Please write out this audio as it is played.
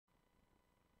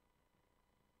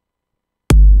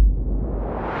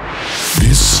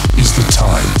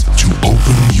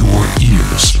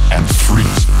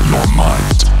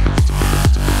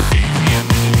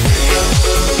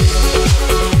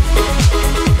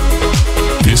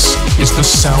the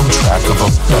soundtrack of a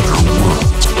better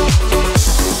world.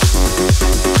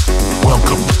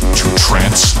 Welcome to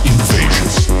Trance Invasion.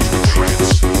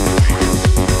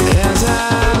 As I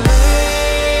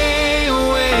lay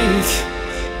awake,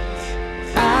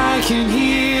 I can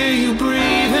hear you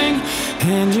breathing,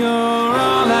 and you're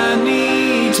all I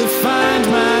need to find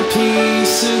my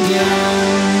peace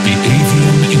again. The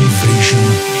Avian Invasion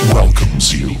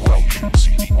welcomes you.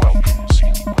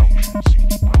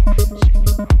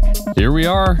 Here we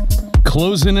are,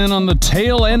 closing in on the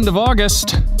tail end of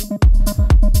August.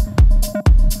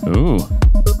 Ooh.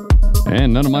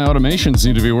 And none of my automations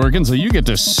seem to be working, so you get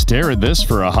to stare at this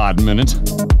for a hot minute.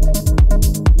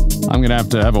 I'm gonna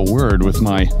have a word with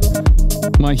my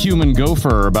human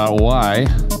gopher about why,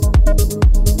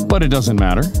 but it doesn't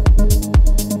matter.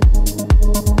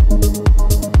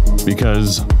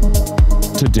 Because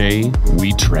today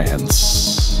we trance.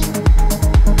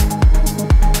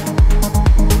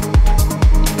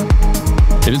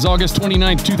 It is August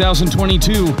 29th,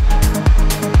 2022.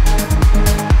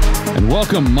 And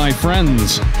welcome, my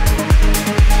friends,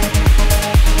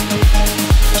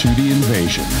 to the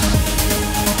invasion.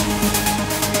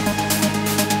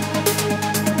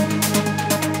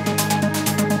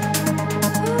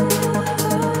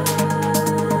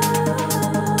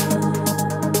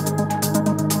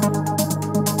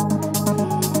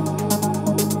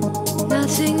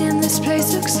 Nothing in this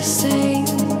place looks the same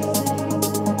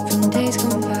from days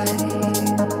gone by,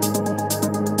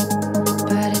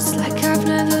 but it's like I've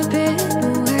never been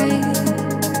away.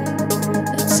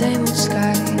 That same old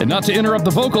sky. And not to interrupt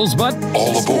the vocals, but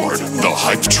All aboard the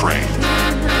hype train.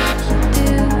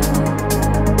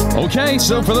 okay,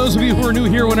 so for those of you who are new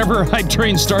here, whenever Hype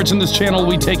Train starts in this channel,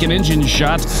 we take an engine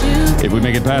shot. If we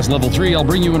make it past level 3, I'll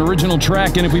bring you an original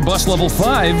track, and if we bust level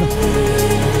 5,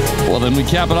 well, then we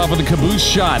cap it off with a caboose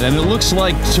shot. And it looks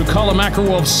like Tokala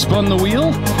Makarwolf spun the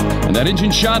wheel, and that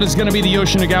engine shot is going to be the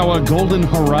Yoshinagawa Golden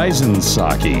Horizon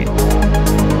Sake.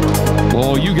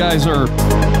 Well, you guys are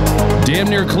damn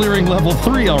near clearing level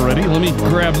 3 already. Let me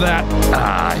grab that.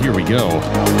 Ah, here we go.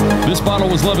 This bottle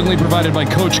was lovingly provided by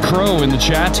Coach Crow in the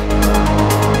chat.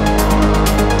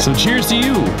 So cheers to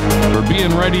you for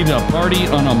being ready to party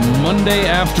on a Monday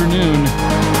afternoon.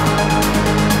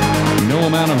 No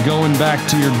amount of going back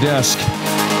to your desk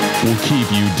will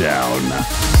keep you down.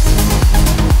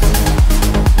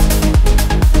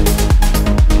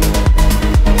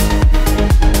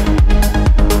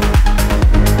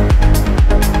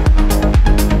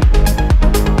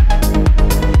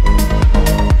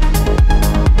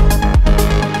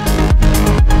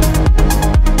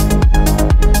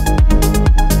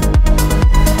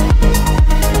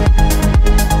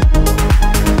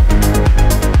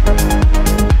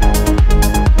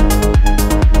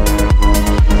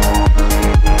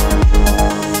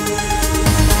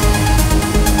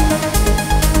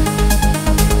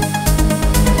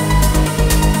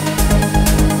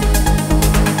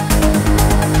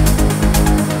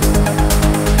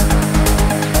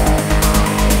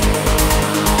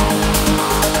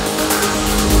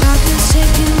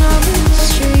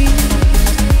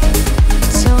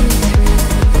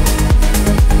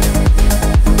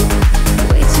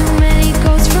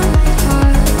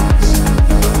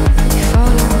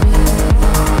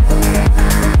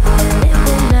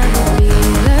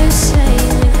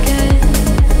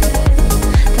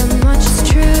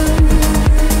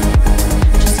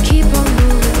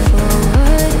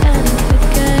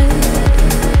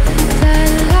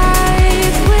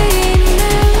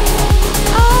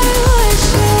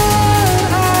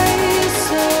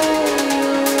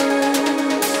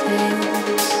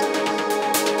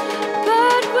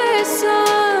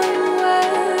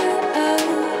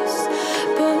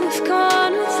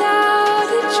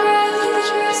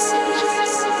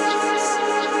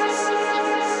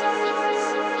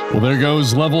 Well, there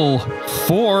goes level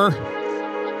 4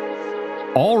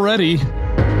 already.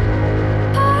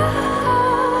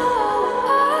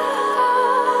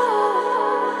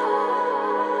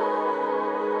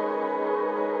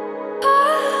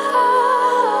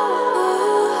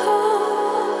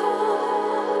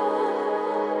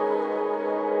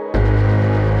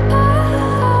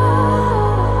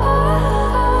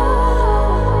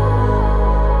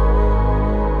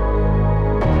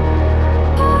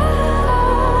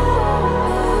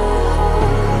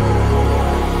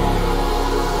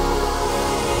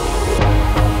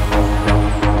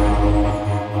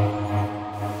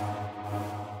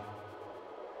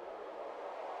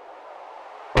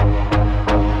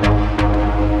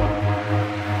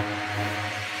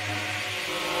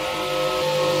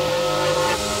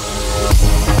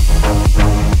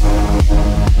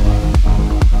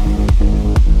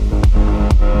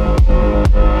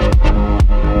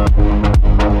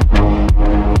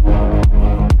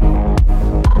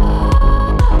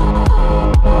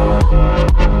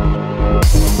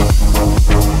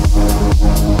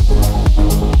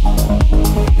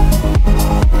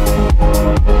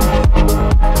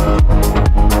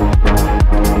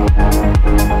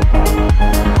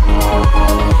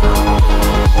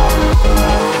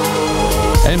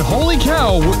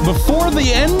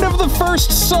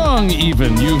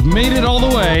 You've made it all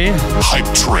the way. Hype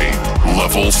Train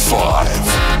Level 5.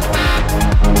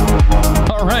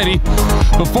 Alrighty.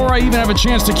 Before I even have a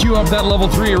chance to cue up that level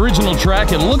 3 original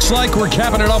track, it looks like we're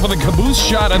capping it off with a caboose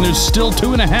shot, and there's still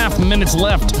 2.5 minutes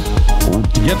left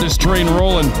to get this train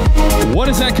rolling. What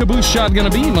is that caboose shot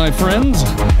gonna be, my friends?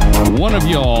 One of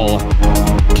y'all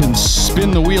can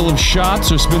spin the wheel of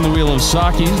shots or spin the wheel of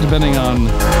sakis, depending on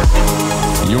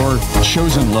your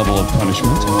chosen level of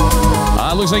punishment.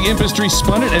 Looks like Impistry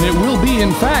spun it, and it will be,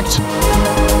 in fact,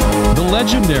 the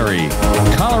legendary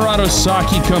Colorado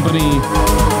Sake Company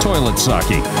Toilet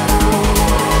Sake.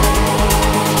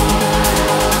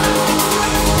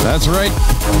 That's right.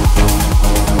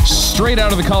 Straight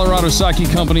out of the Colorado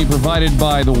Sake Company, provided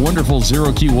by the wonderful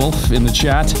Zero Key Wolf in the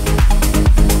chat.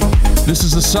 This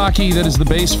is the sake that is the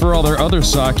base for all their other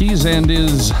sakes and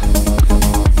is,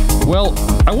 well,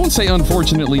 I won't say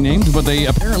unfortunately named, but they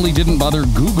apparently didn't bother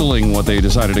Googling what they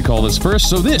decided to call this first.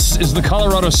 So this is the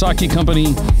Colorado Sake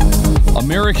Company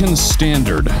American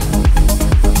Standard,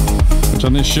 which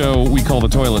on this show we call the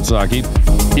toilet sake.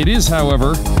 It is,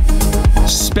 however,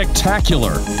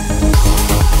 spectacular.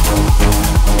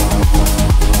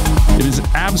 It is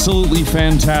absolutely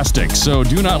fantastic, so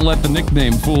do not let the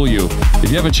nickname fool you.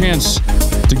 If you have a chance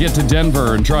to get to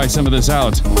Denver and try some of this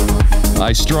out,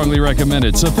 I strongly recommend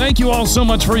it. So thank you all so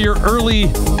much for your early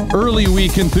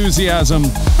week enthusiasm.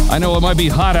 I know it might be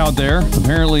hot out there.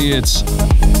 Apparently it's,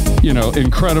 you know,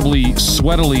 incredibly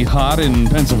sweatily hot in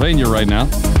Pennsylvania right now.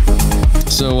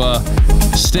 So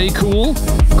stay cool,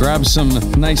 grab some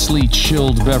nicely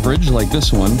chilled beverage like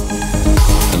this one,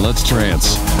 and let's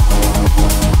trance.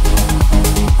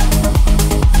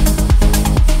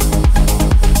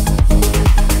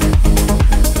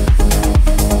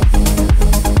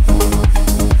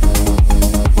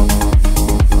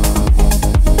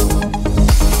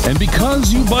 And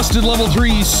because you busted level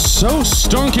 3 so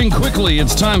stonking quickly,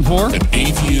 it's time for an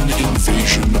Avian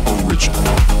Invasion original.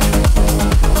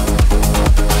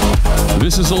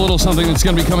 This is a little something that's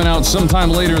going to be coming out sometime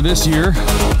later this year.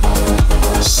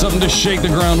 Something to shake the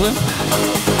ground with.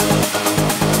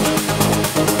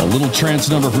 A little trance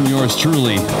number from yours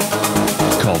truly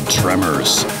called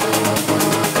Tremors.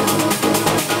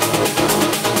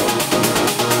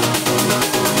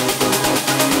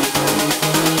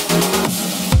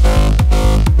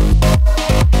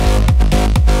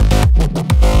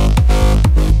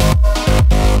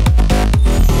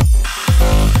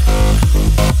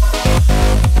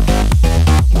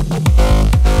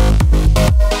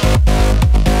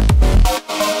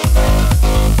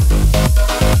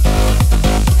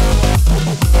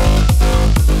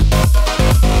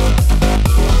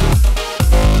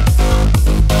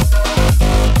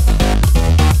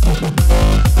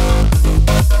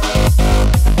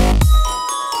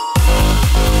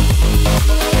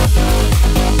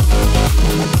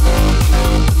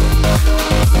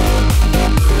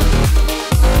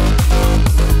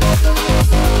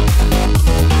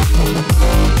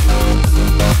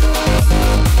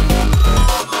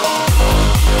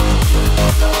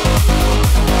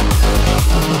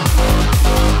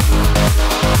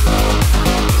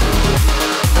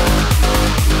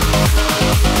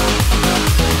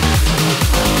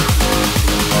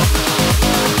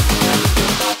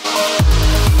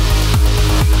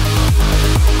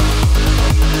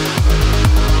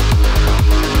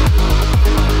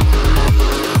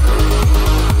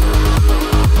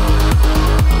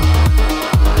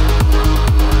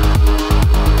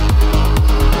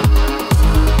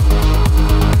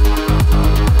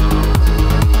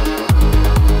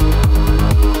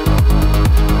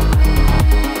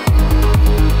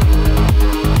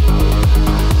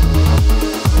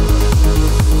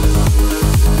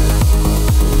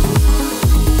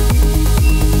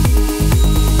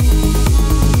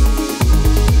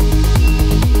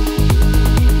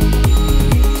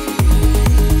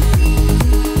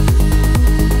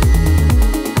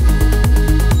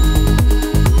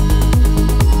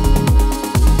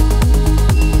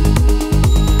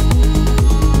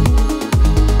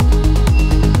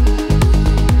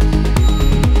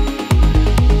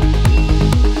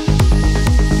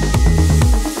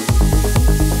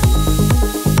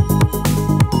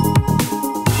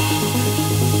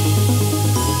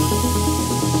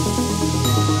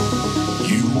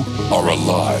 Are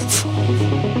alive.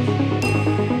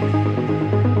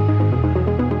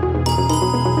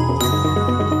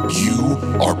 You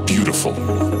are beautiful.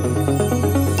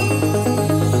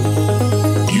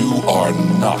 You are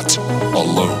not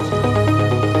alone.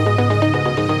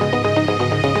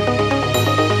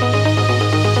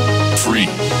 Free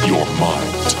your mind.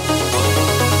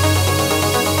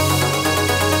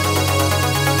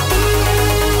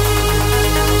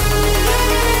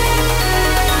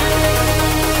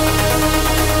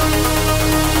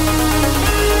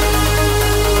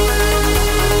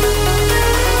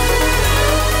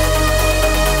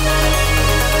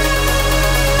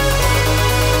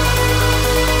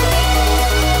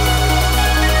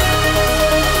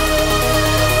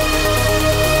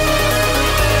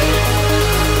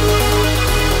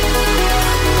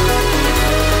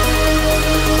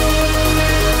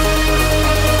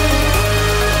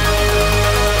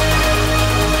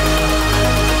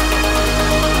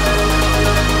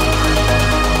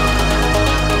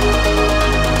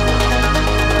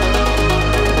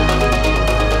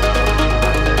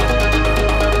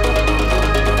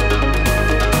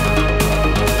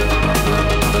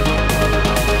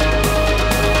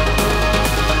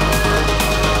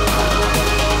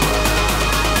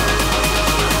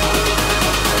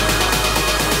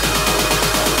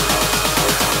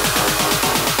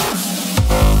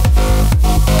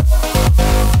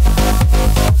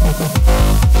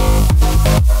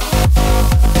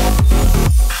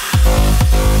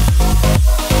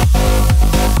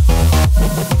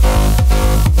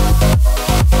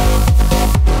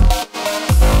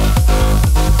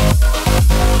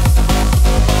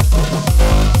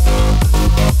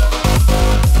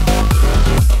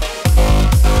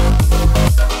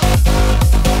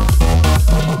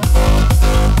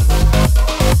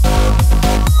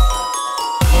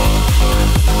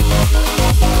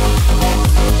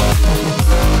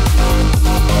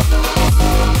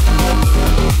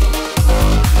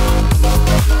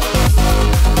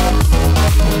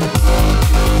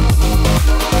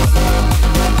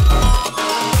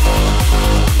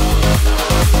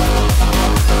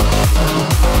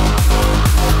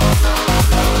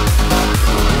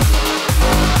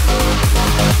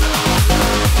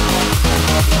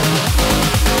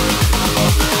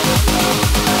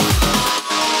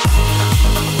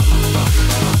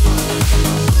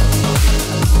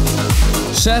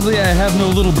 Sadly, I have no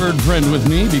little bird friend with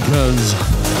me because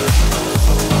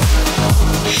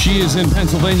she is in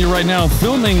Pennsylvania right now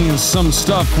filming some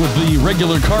stuff with the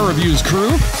Regular Car Reviews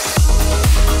crew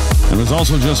and was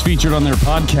also just featured on their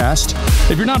podcast.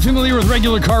 If you're not familiar with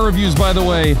Regular Car Reviews, by the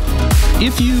way,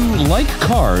 if you like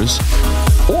cars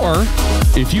or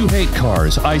if you hate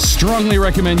cars, I strongly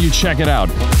recommend you check it out.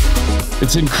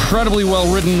 It's incredibly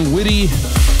well written, witty.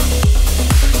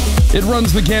 It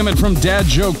runs the gamut from dad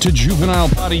joke to juvenile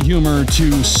potty humor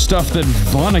to stuff that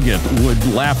Vonnegut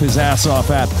would laugh his ass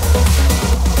off at.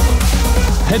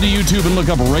 Head to YouTube and look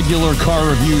up Regular Car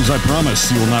Reviews. I promise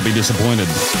you will not be disappointed.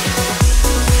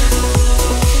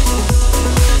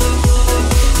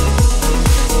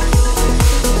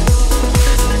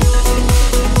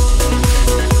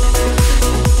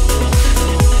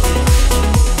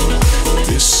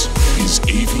 This is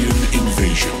Avian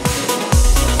Invasion.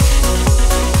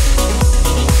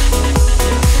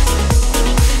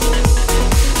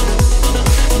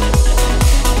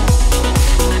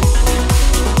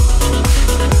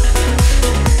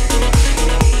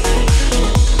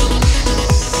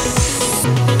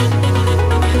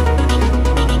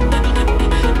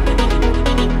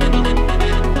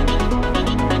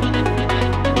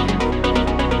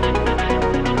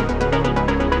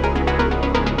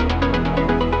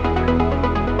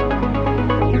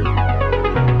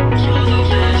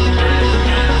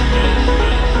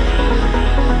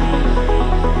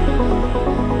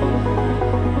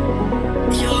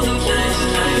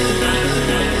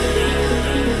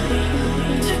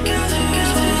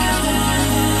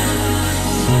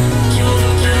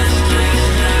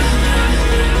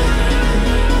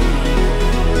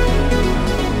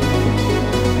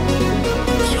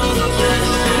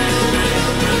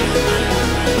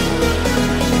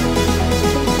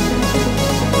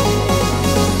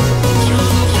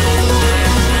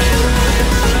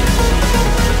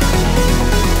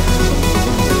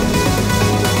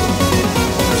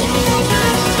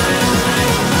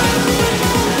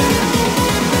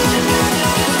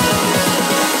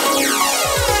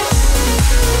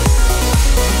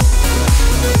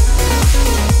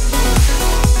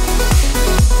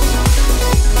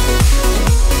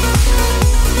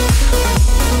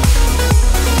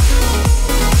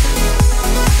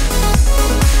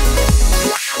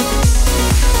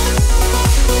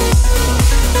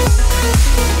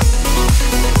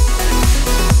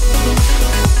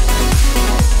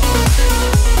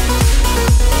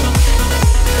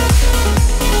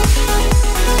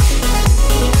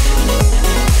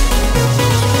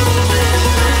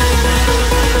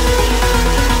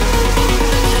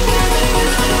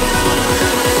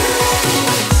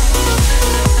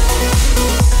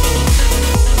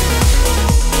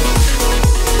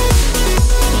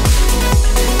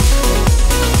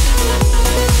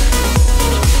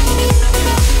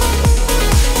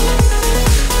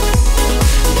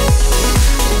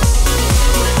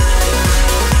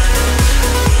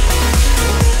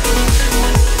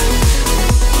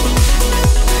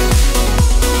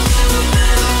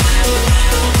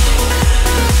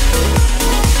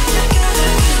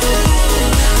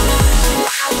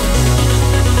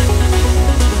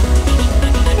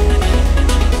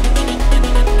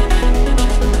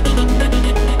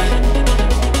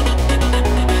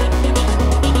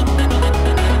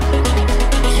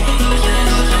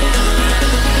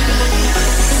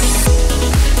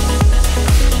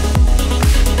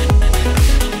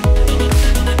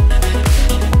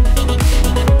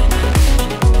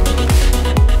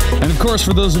 Of course,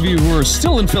 for those of you who are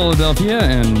still in Philadelphia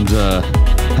and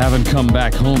haven't come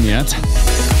back home yet,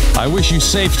 I wish you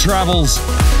safe travels.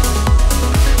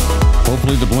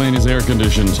 Hopefully the plane is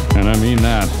air-conditioned, and I mean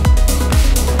that.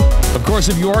 Of course,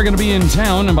 if you are going to be in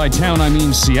town, and by town I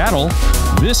mean Seattle,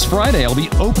 this Friday I'll be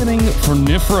opening for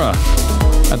NIFRA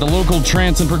at the local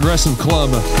trance and progressive club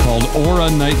called Aura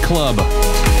Nightclub.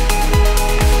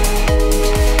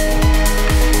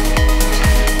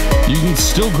 You can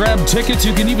still grab tickets,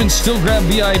 you can even still grab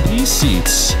VIP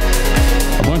seats.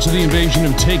 A bunch of the Invasion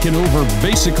have taken over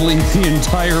basically the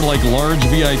entire, large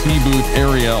VIP booth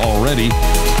area already,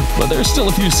 but there's still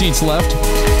a few seats left.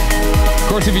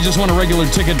 course, if you just want a regular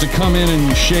ticket to come in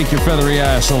and shake your feathery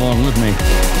ass along with me,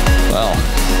 well,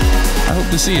 I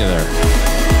hope to see you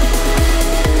there.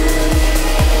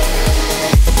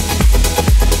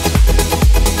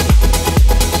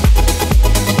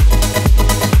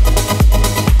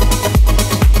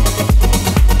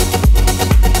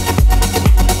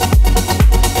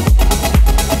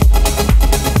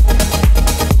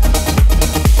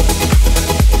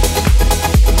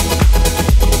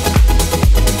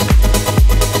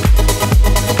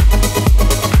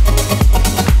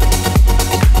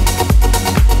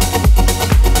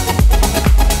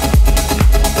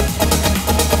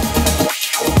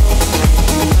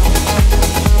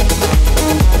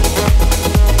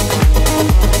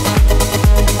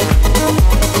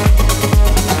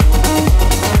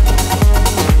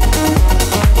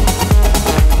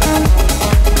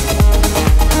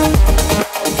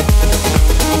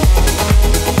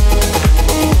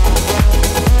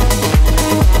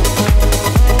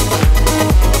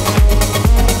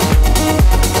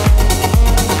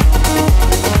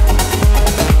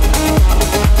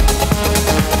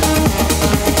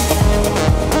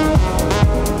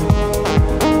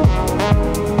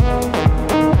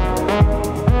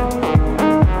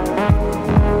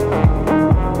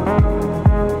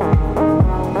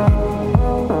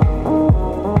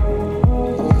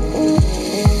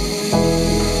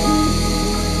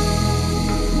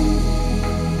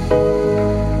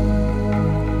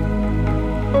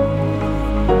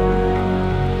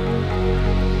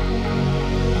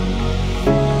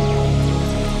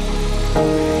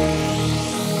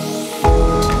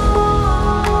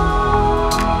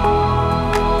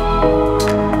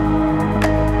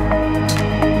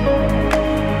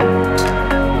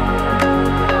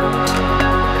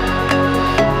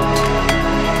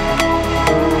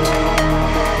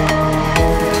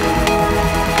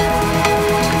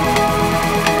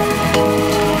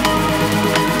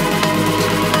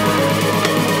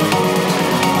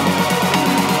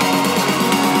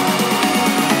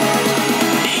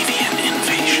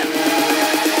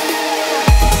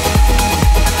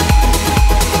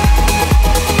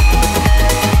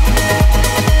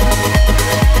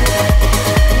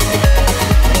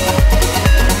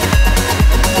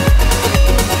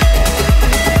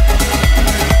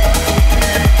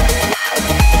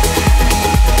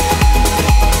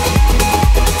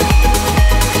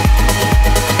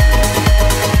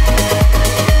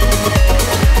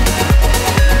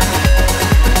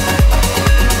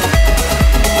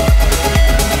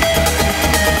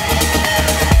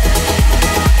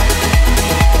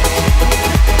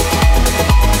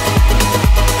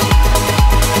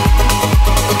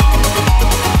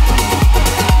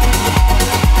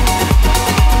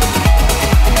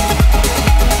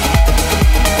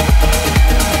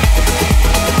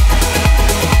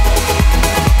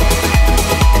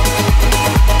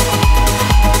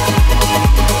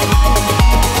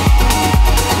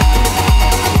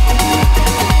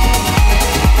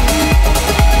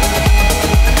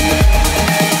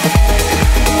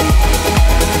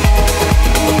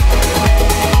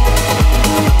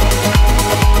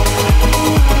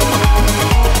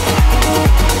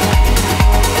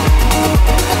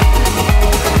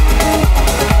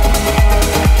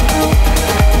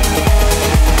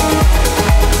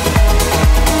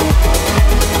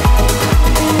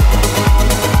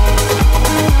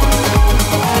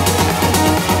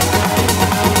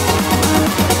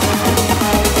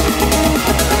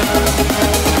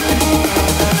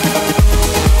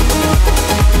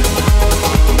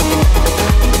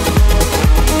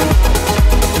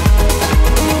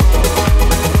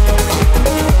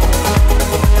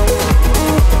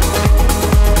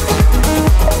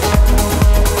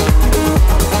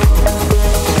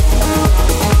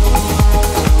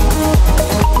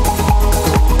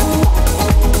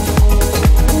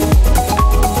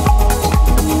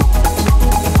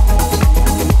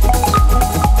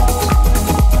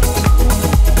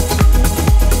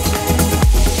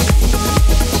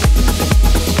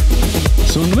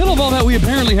 we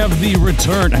apparently have the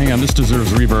return. Hang on, this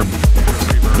deserves reverb.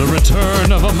 The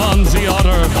return of Amanzi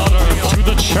Otter to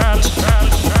the chat.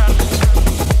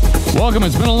 Welcome,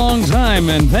 it's been a long time,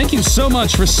 and thank you so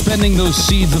much for spending those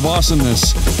seeds of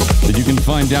awesomeness that you can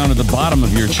find down at the bottom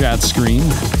of your chat screen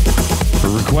for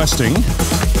requesting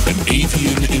an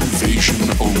Avian Invasion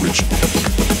original.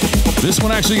 This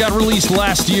one actually got released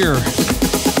last year.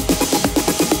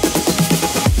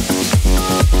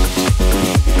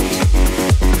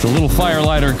 It's a little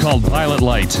firelighter called Pilot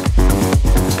Light.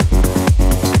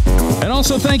 And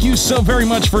also, thank you so very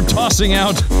much for tossing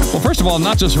out, well, first of all,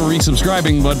 not just for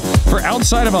resubscribing, but for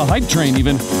outside of a hype train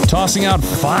even, tossing out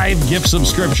 5 gift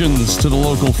subscriptions to the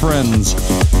local friends.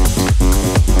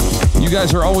 You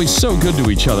guys are always so good to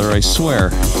each other, I swear.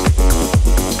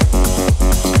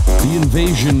 The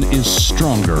invasion is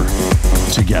stronger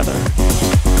together.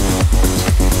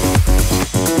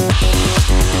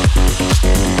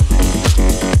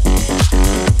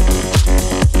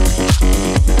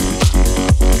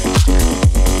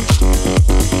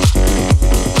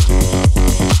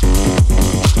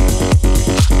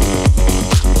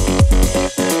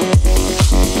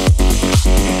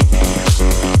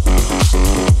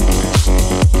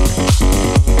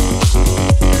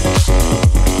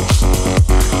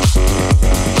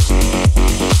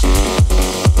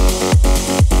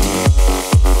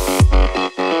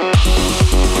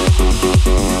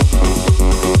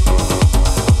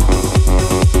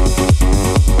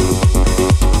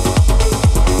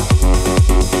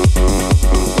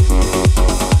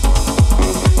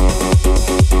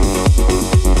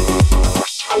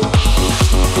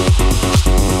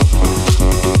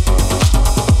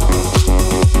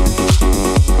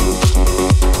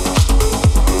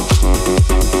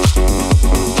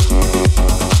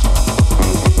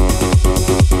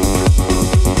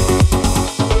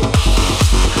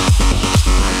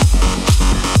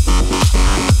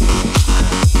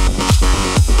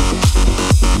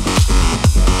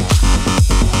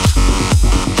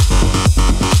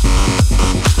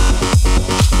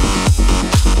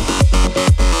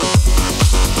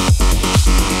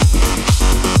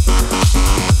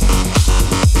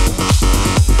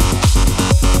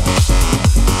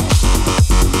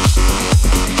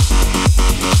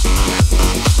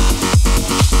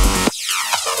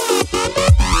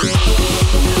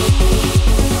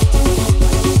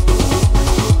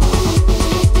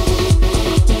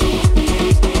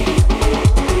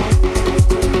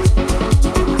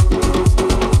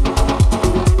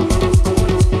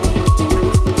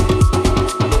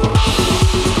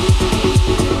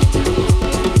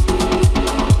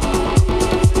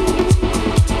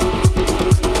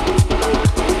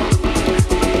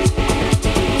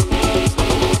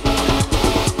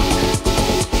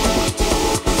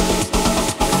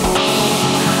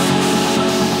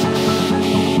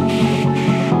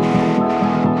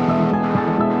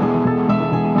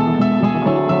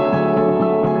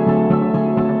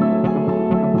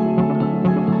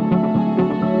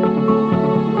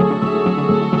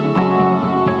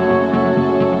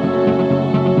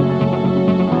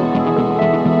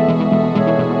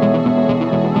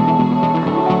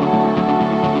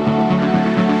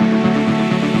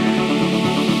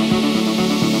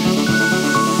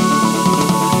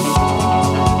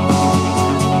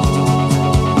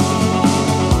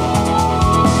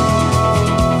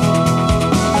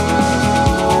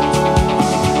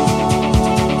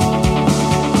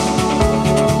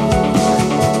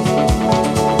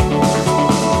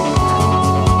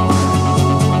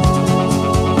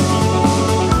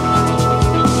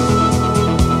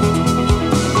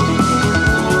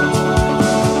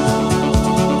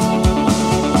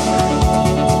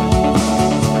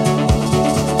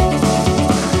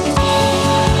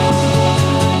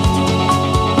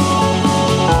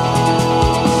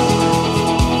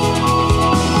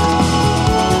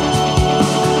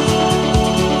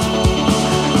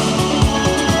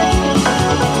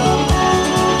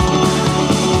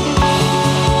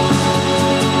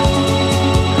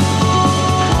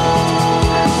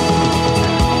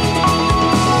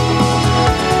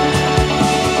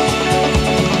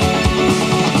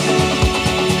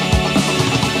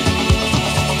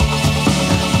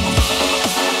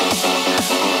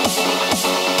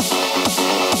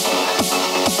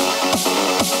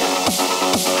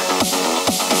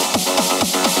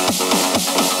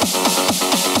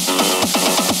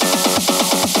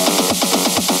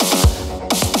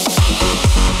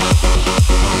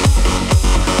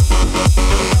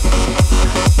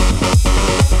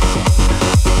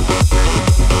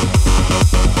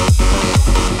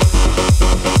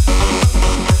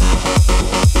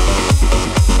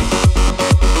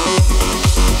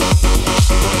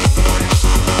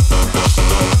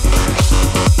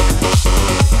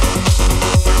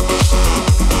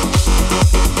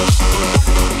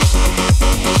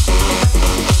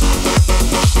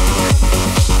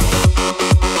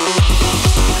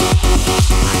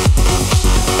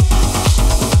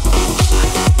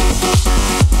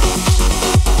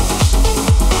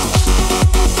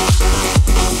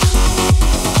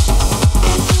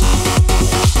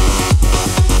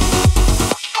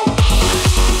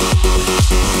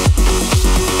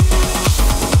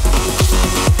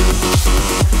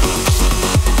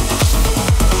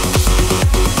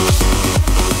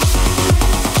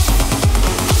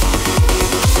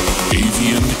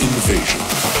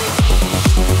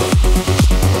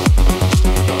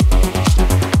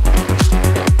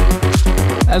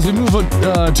 As we move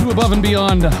to Above and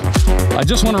Beyond, I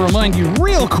just want to remind you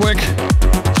real quick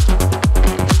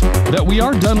that we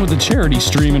are done with the charity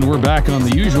stream and we're back on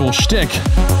the usual shtick.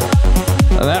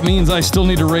 That means I still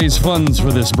need to raise funds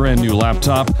for this brand new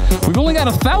laptop. We've only got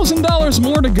 $1,000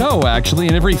 more to go, actually,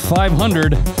 and every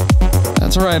 500,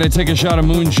 that's right, I take a shot of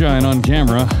moonshine on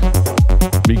camera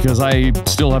because I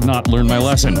still have not learned my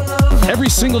lesson. Every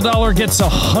single dollar gets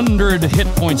 100 hit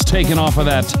points taken off of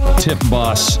that tip,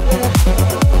 boss.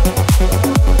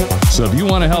 So if you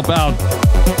want to help out,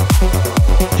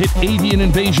 hit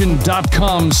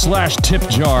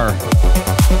avianinvasion.com/tipjar.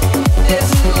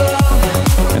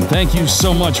 And thank you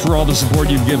so much for all the support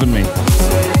you've given me.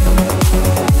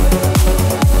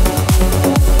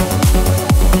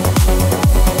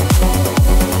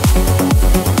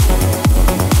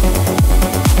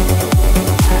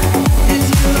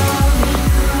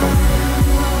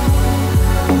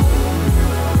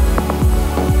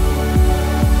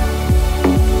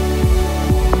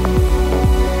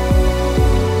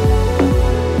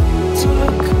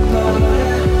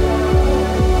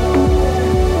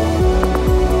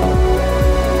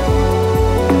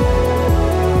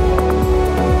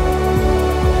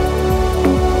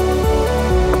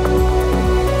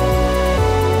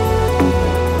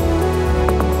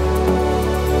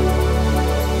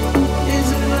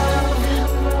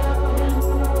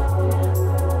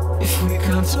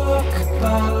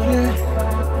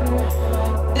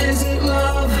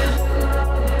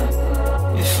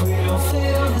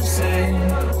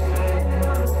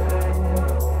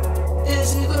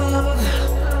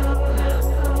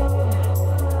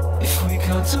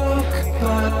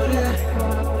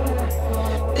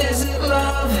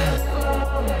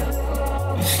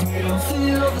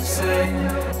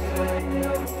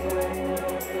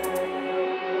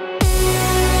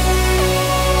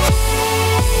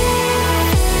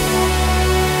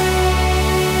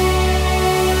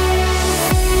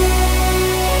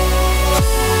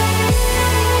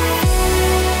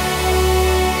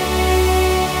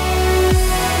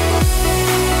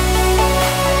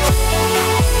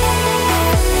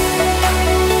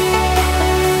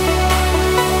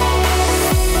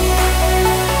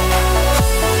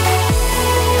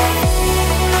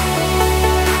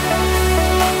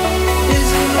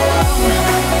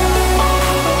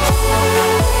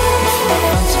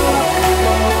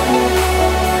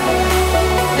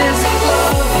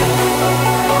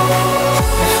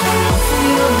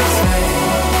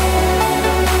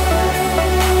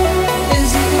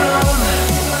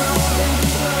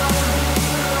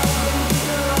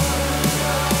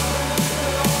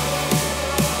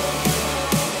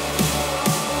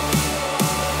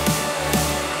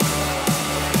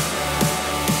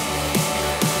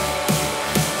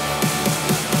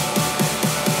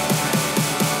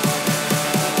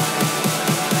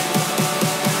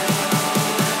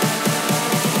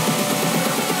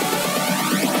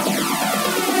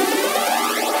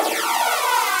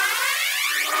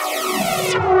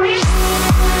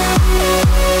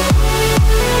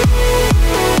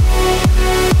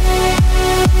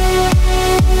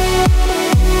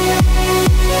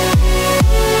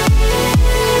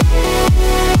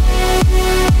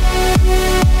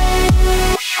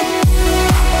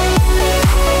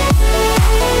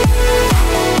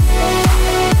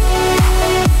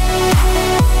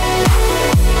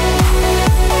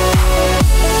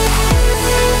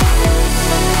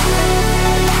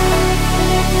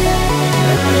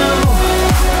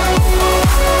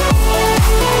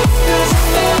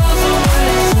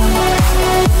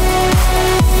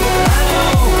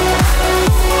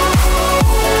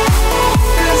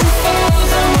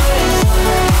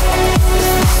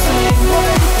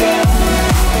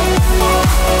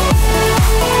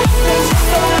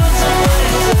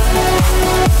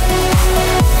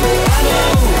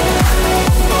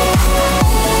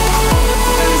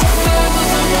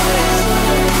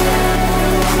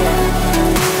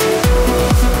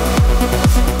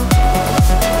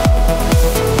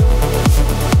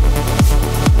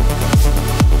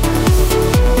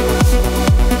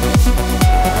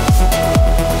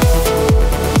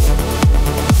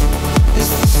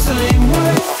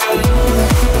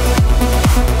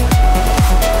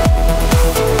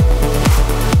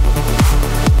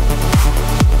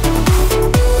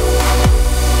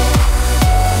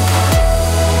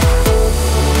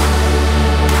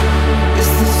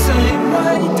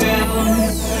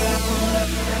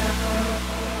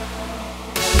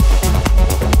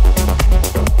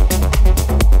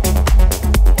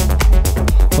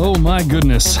 Oh my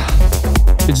goodness.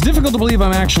 It's difficult to believe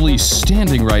I'm actually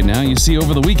standing right now. You see,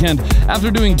 over the weekend, after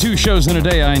doing 2 shows in a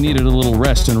day, I needed a little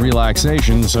rest and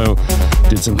relaxation, so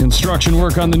did some construction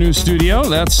work on the new studio.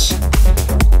 That's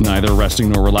neither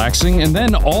resting nor relaxing. And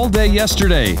then all day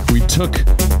yesterday, we took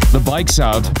the bikes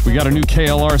out. We got a new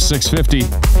KLR 650,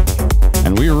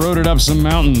 and we rode it up some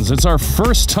mountains. It's our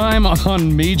first time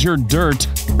on major dirt.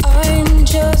 I'm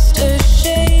just a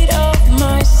shade of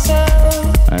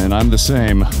myself. And I'm the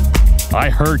same. I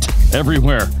hurt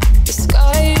everywhere. The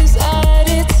sky is at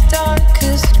its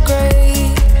darkest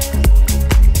gray.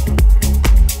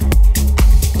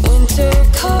 Winter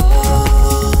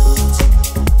cold,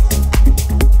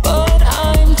 but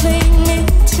I'm clinging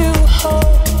to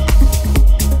hope.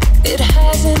 It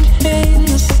hasn't been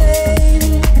the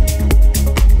same.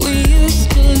 We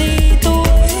used to lead the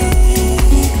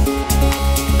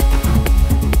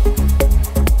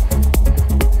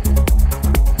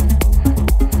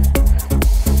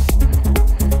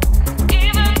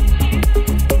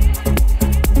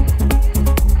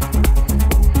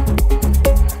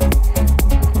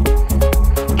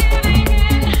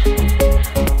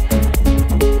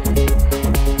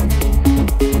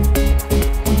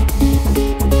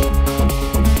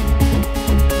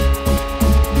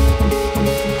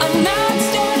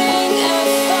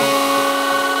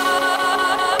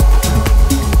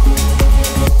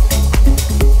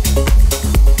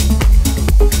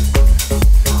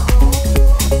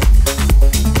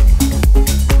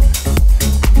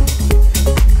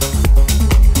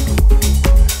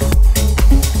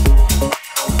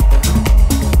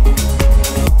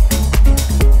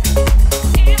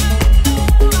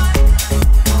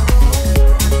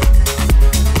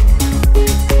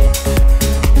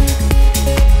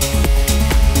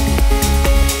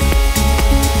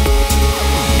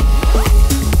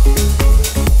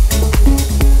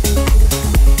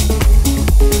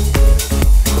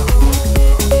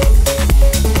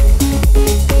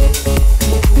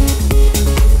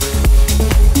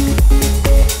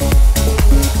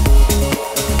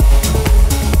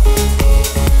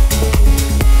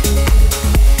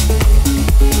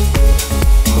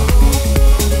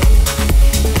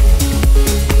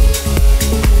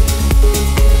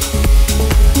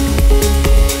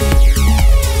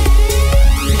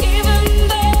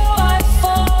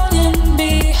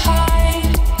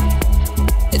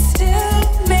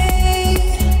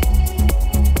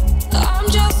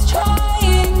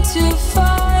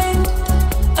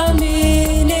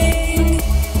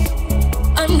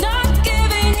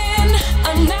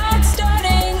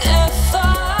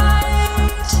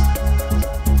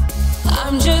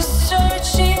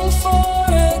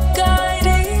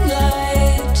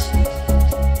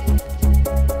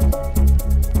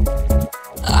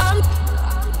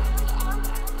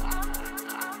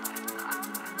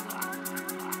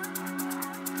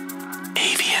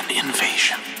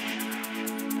Invasion.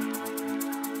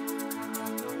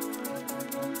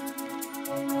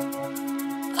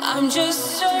 I'm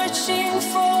just searching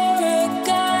for a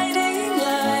guiding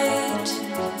light.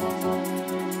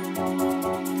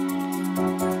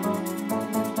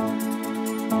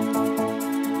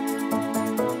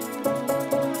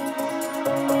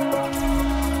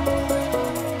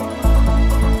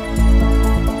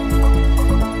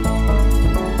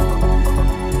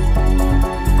 just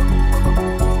searching for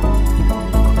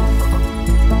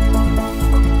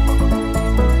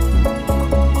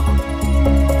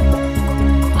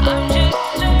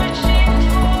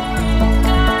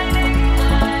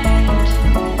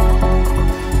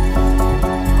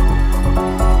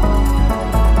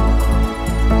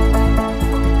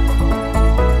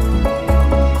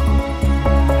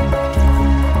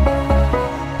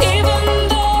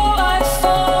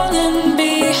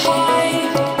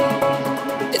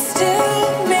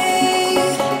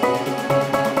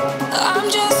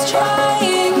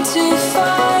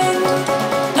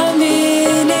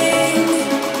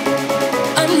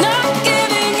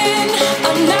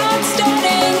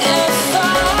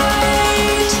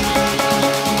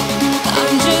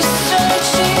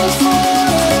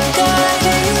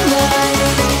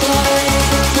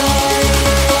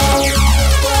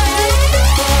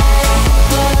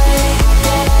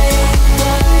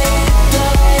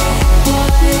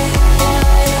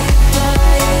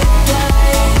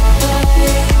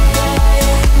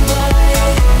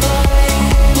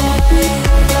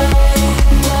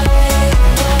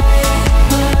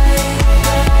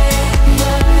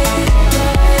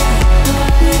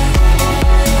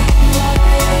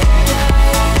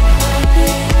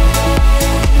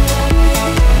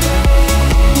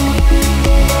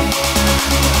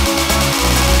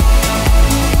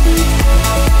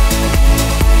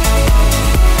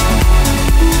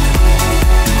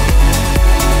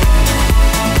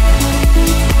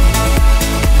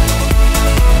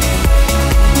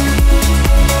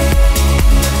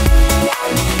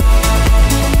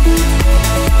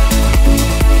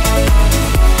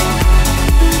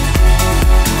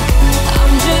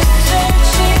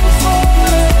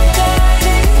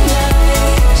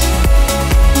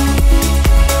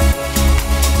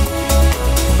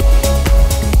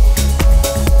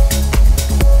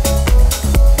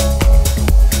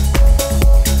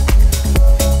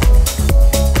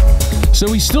So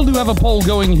we still do have a poll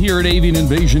going here at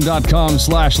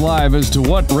avianinvasion.com/live as to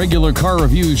what regular car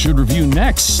reviews should review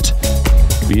next.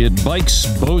 Be it bikes,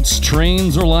 boats,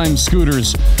 trains, or Lime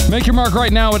scooters. Make your mark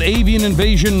right now at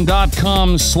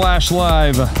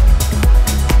avianinvasion.com/live.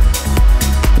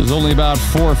 There's only about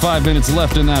 4 or 5 minutes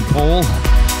left in that poll.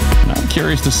 And I'm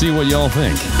curious to see what y'all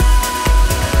think.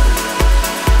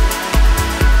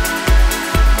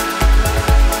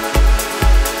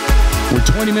 We're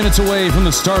 20 minutes away from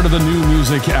the start of the new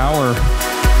music hour.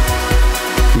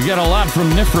 We got a lot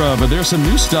from Nifra, but there's some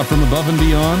new stuff from Above and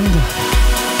Beyond.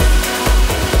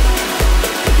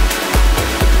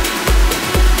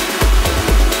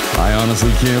 I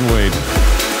honestly can't wait.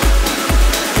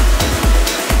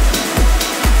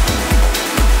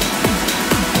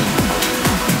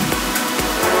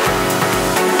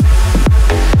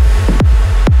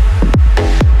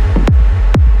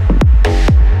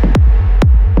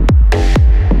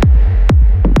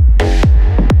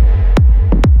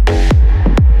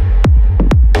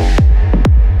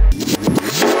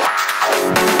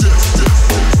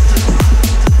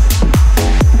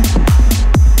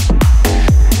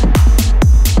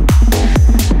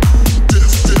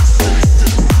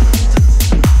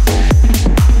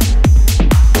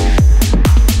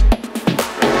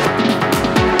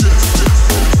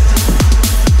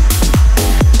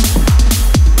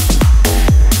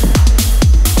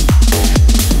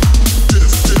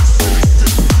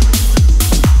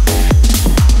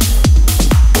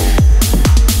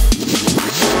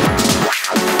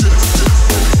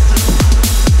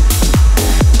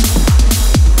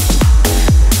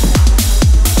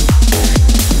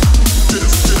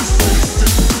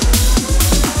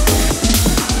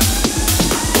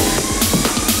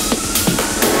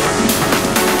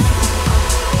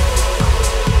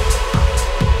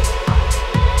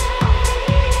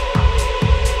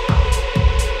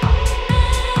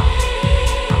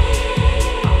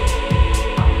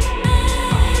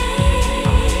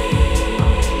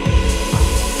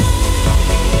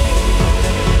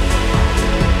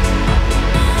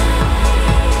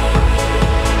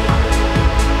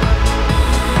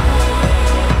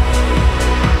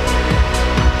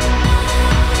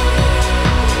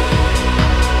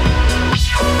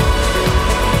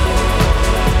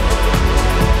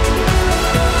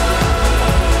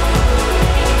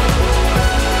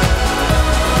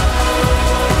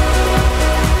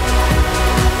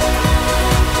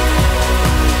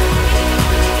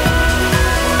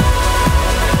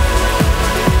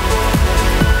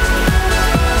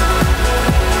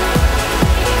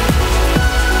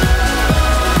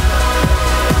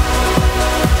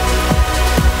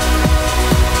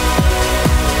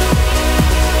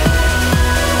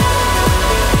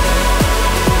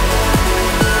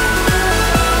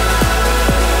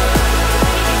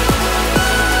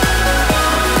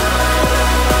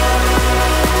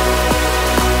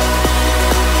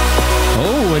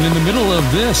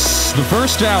 The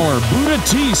first hour, Buddha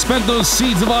T spent those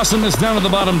seeds of awesomeness down at the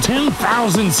bottom.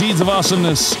 10,000 seeds of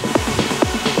awesomeness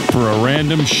for a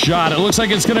random shot. It looks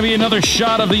like it's going to be another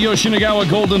shot of the Yoshinagawa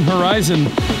Golden Horizon.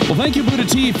 Well, thank you, Buddha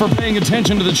T, for paying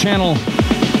attention to the channel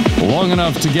long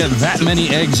enough to get that many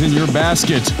eggs in your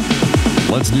basket.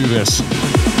 Let's do this.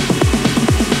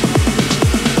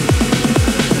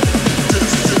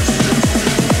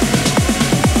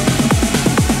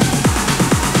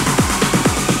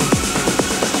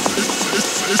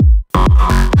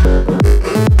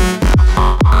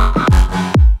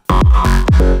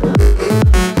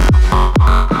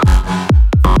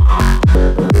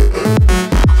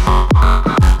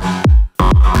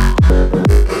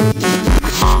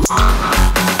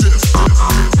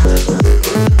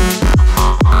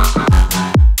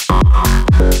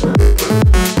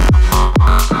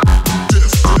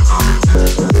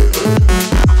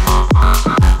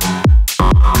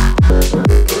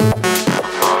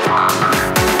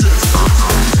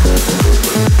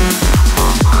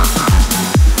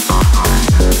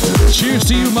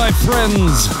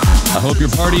 Friends, I hope you're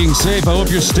partying safe, I hope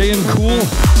you're staying cool,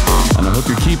 and I hope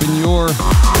you're keeping your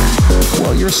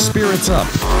spirits up,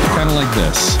 kind of like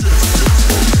this.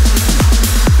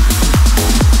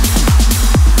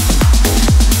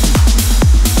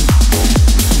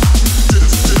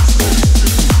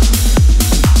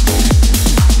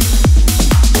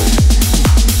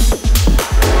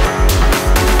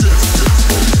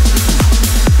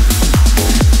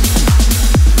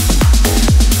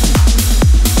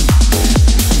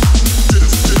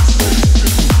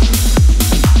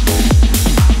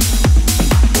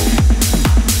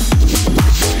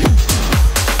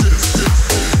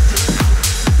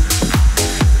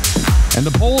 And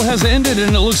the poll has ended,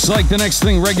 and it looks like the next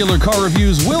thing Regular Car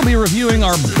Reviews will be reviewing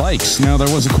are bikes. Now,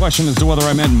 there was a question as to whether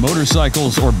I meant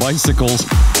motorcycles or bicycles,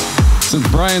 since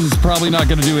Brian's probably not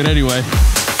going to do it anyway.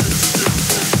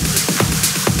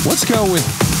 Let's go with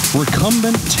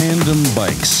recumbent tandem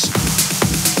bikes.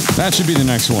 That should be the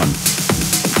next one.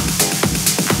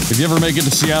 If you ever make it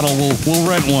to Seattle, we'll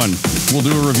rent one. We'll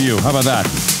do a review. How about that?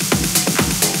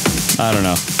 I don't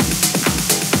know.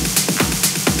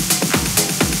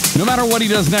 No matter what he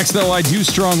does next, though, I do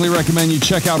strongly recommend you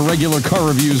check out Regular Car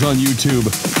Reviews on YouTube.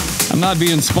 I'm not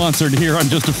being sponsored here, I'm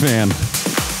just a fan.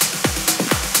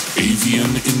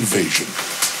 Avian Invasion.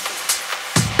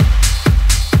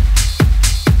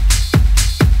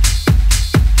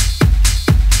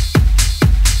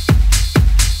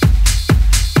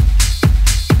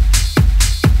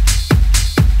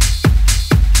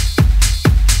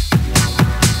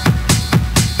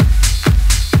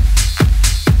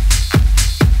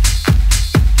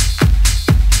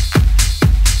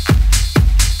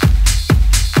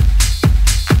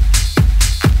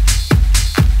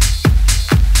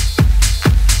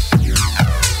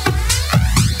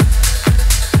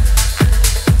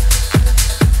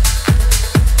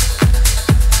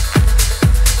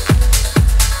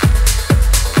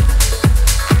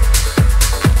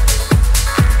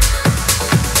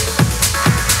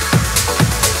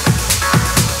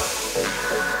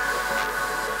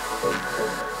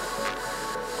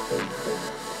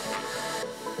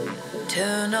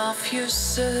 Turn off your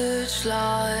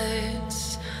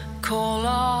searchlights, call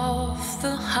off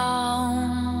the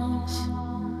hounds.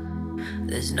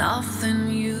 There's nothing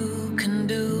you can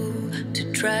do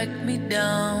to track me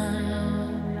down.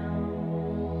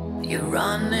 You're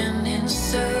running in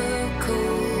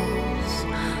circles,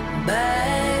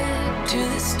 back to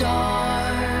the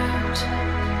start,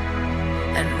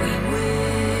 and we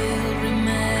will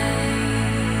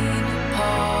remain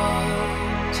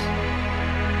apart.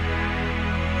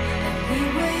 We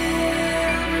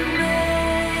will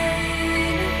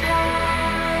remain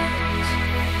apart,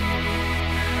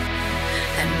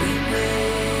 and we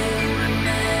will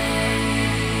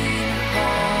remain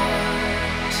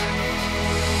apart.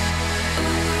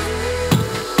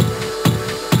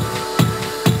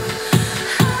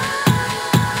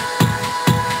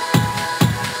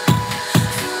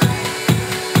 Free.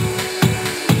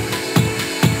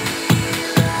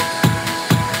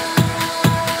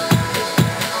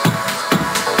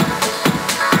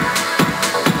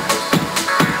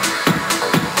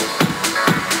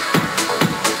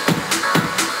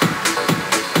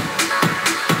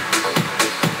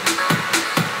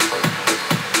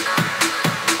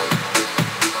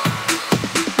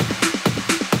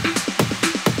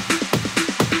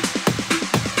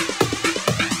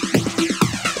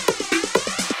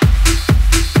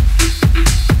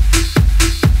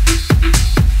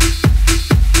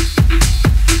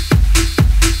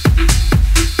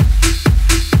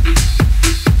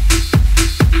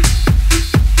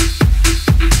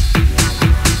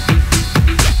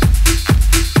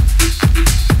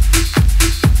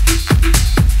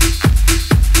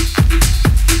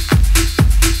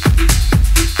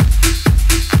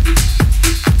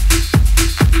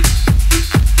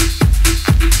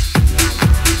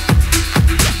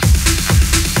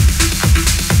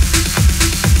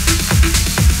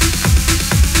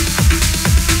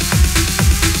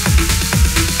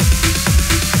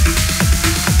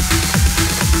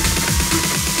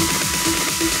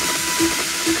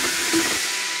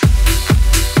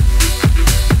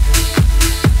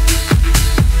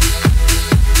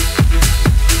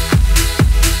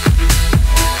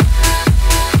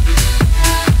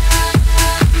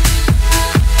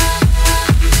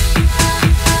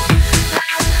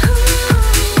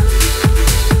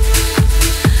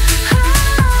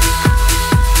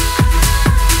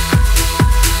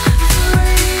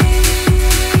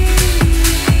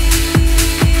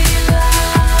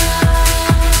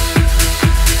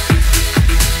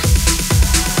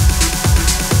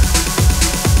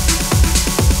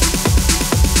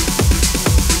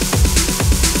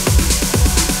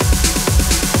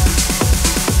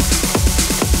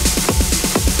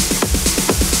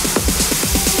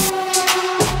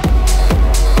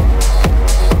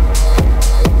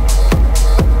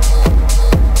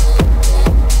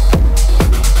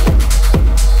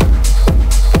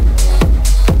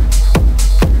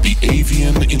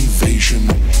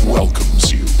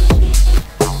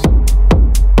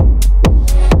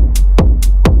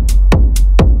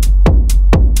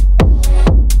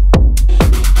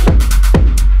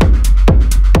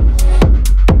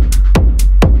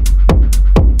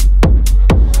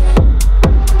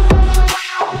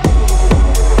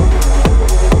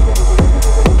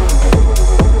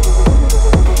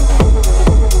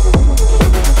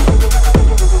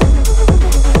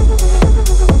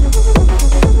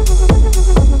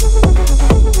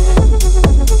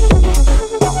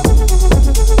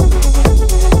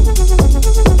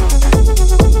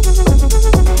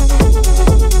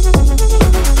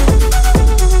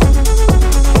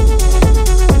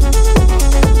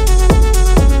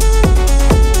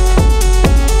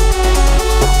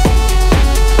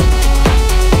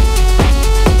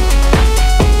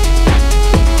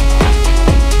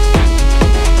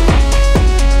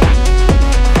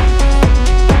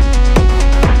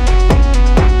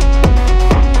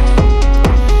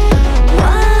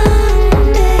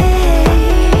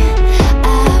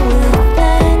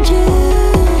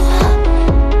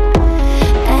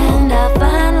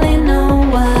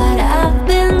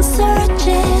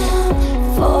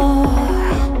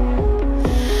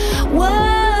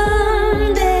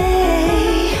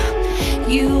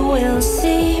 will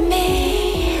see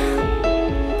me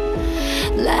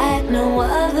like no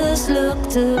others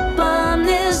looked upon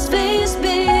this face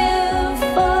before.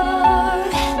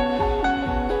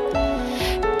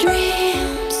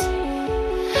 Dreams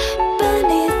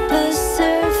beneath the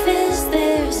surface,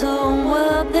 there's a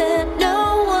world that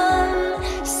no one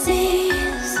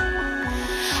sees.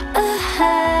 A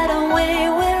hideaway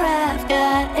where I've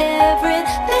got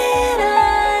everything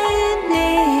I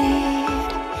need.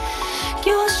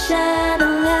 You'll shine a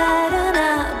light and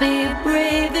I'll be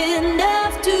brave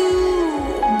enough to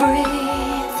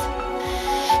breathe,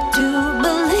 to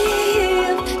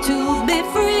believe, to be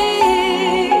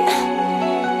free.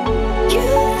 You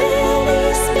fill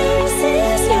these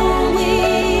spaces, your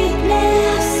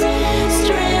weakness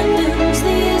strengthens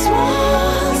these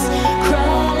walls,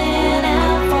 crawling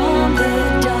out from the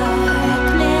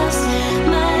darkness.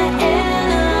 My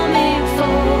enemy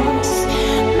force,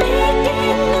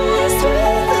 making noise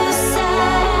through the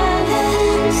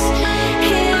silence,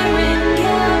 hearing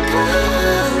your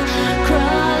call,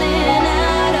 crawling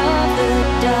out of the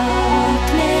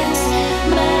darkness.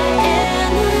 My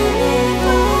enemy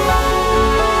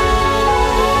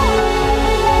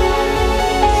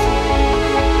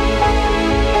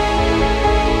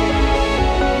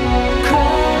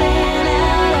crawling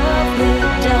out of the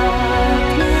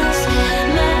darkness. My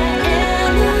enemy crawling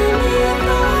out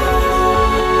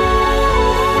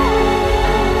of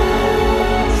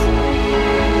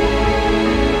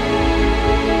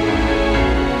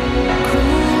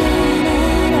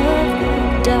the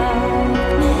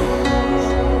darkness.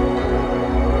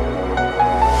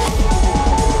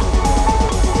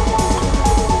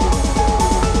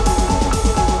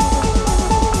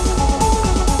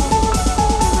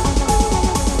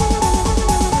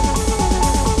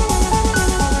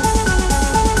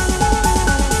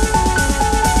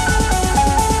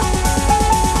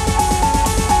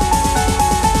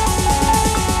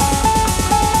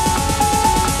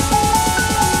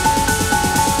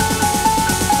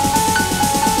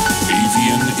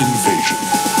 Avian invasion.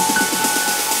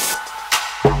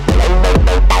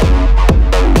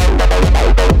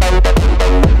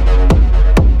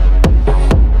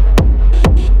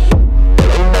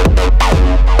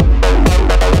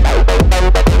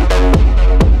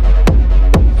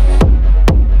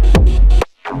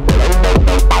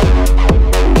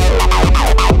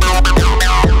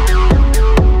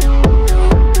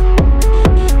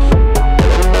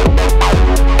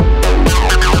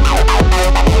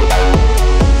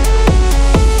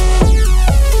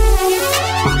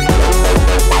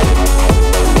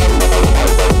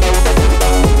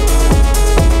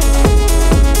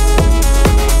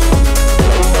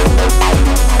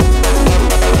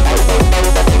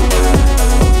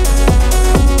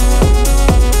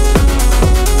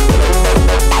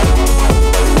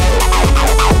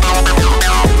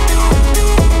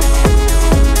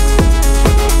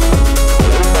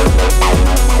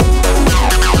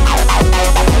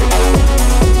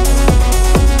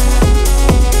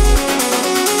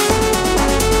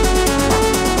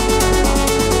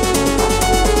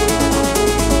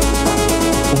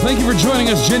 Thank you for joining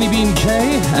us, Jenny Bean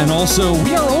K. And also,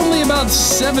 we are only about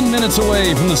 7 minutes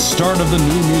away from the start of the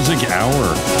New Music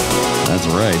Hour. That's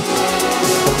right.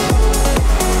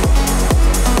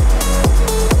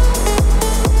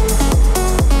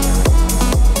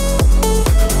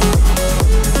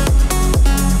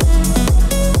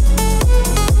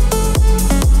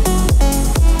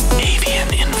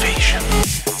 Avian invasion.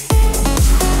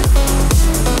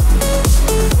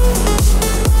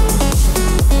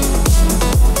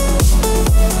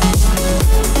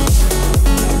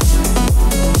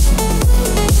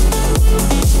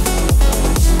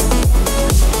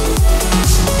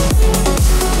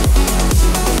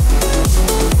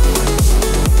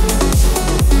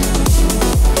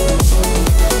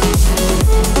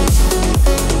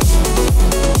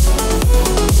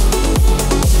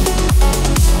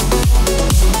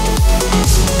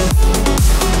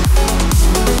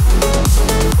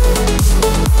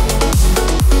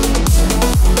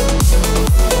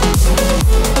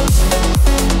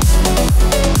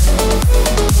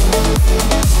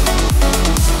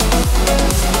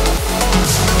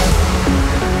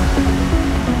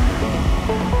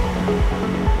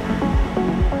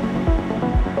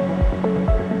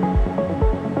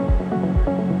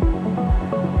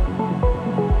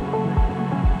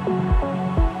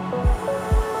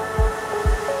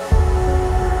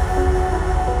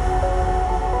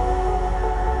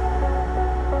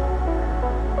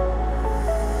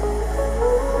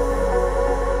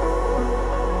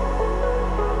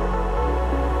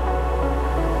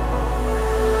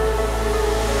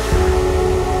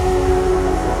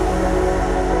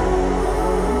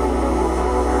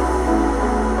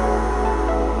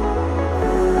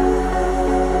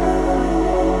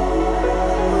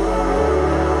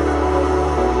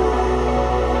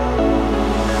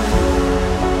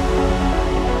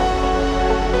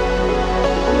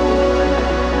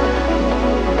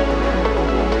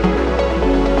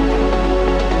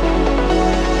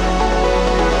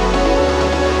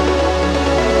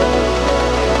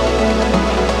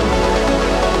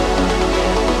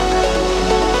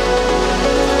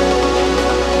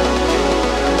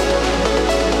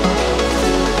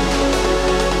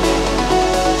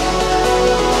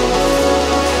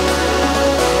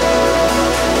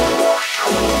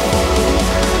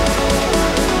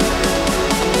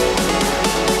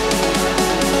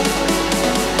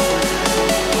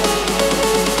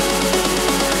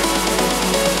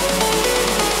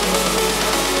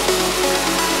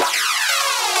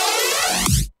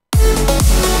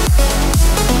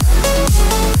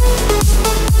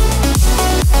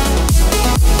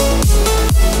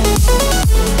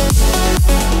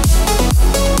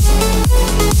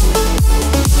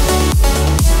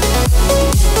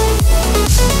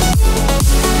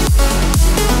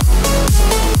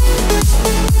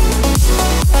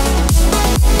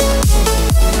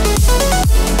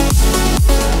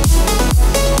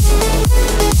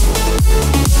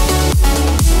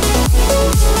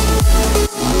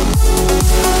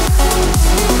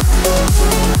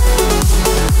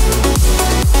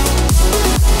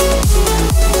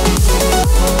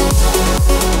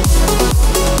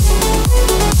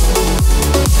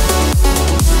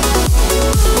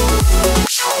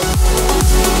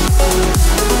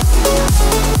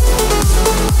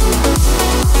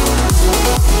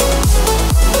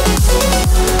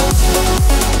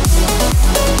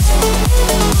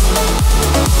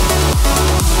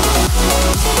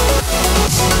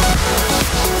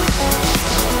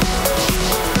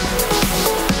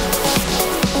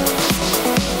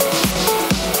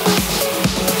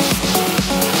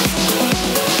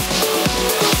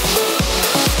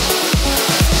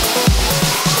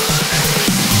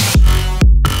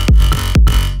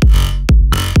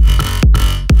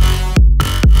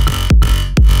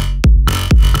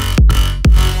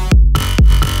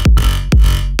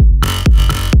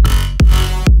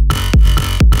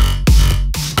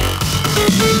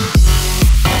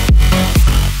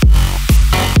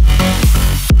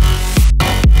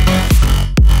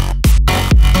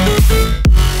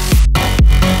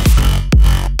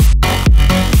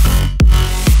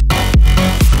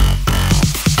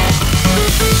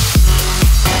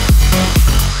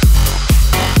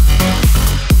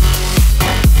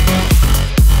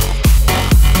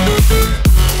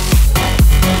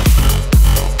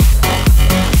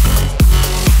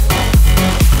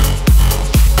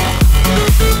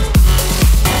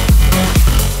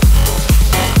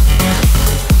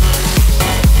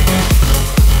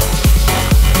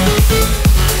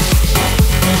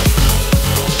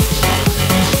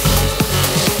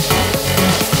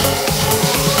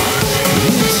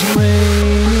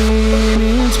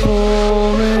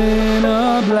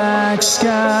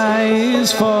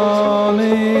 is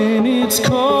falling, it's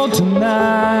cold tonight.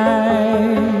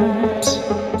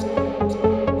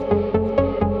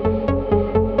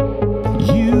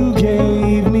 You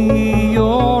gave me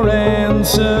your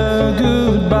answer,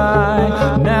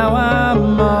 goodbye. Now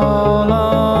I'm all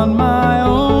on my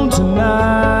own tonight.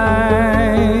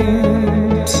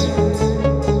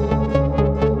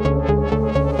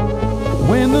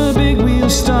 When the big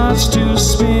wheel starts to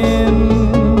spin,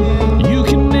 you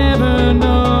can never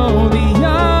know the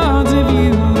odds. If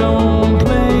you don't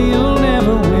play, you'll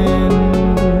never win.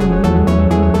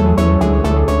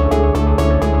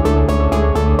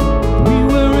 We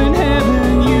were in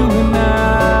heaven, you and I,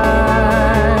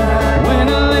 when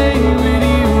I lay with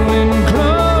you and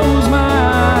close my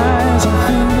eyes, our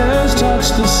fingers touch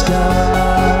the sky.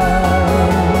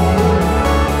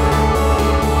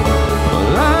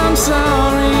 Well, I'm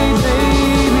sorry,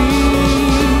 baby.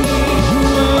 You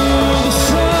were the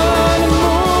sun and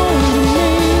moon to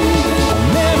me. I'll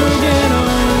never get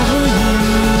over you.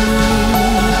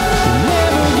 You'll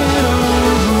never get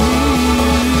over me.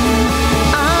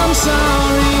 I'm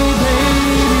sorry,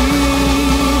 baby.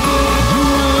 You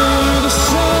were the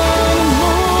sun and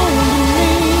moon to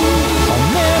me. I'll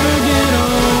never get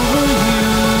over you.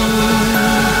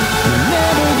 You'll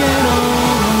never get over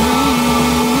me.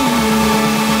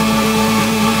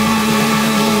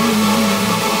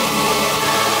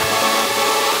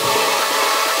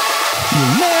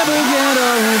 You'll never get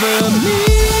over me.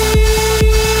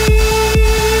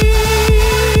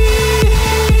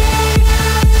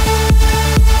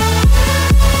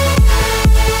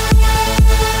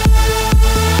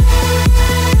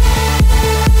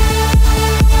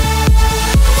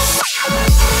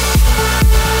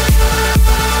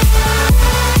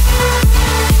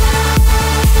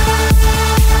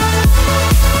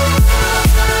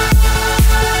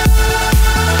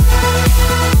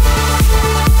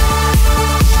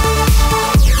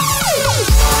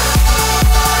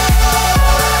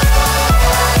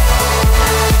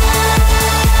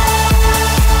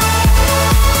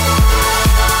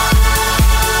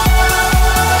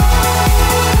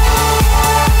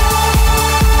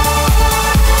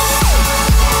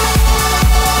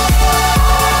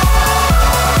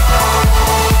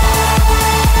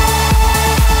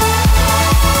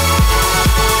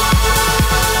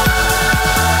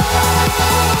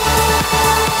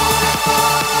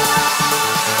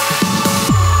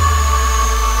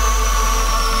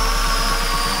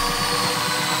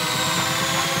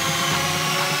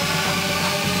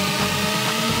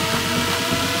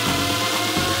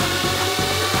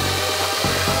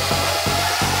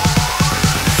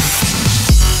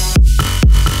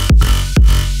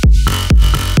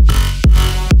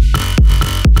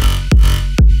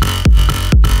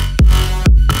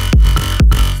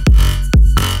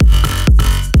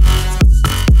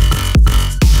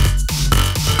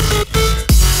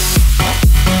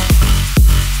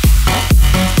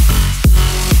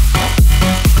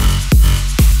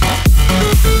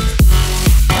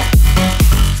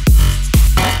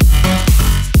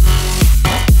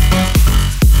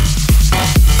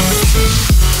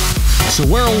 So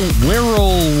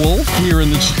Werewolf here in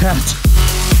the chat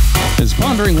is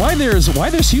pondering why there's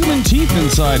human teeth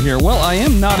inside here. Well, I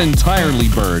am not entirely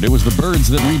bird. It was the birds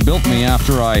that rebuilt me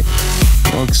after I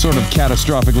sort of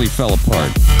catastrophically fell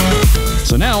apart.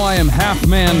 So now I am half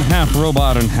man, half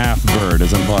robot, and half bird,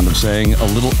 as I'm fond of saying, a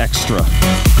little extra.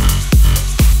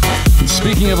 And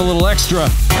speaking of a little extra,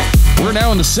 we're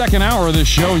now in the second hour of this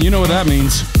show, and you know what that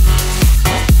means.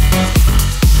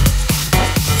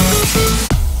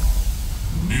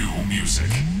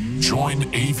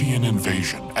 Join Avian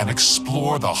Invasion and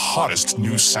explore the hottest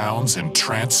new sounds in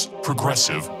trance,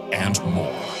 progressive, and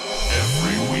more.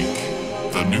 Every week,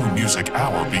 the new music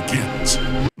hour begins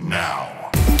now.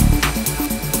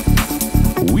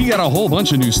 We got a whole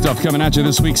bunch of new stuff coming at you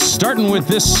this week, starting with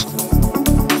this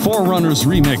Forerunners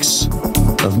remix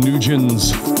of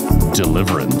Nugent's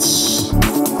Deliverance.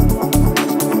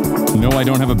 No, I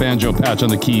don't have a banjo patch on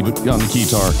the key, but on the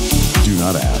guitar. Do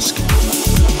not ask.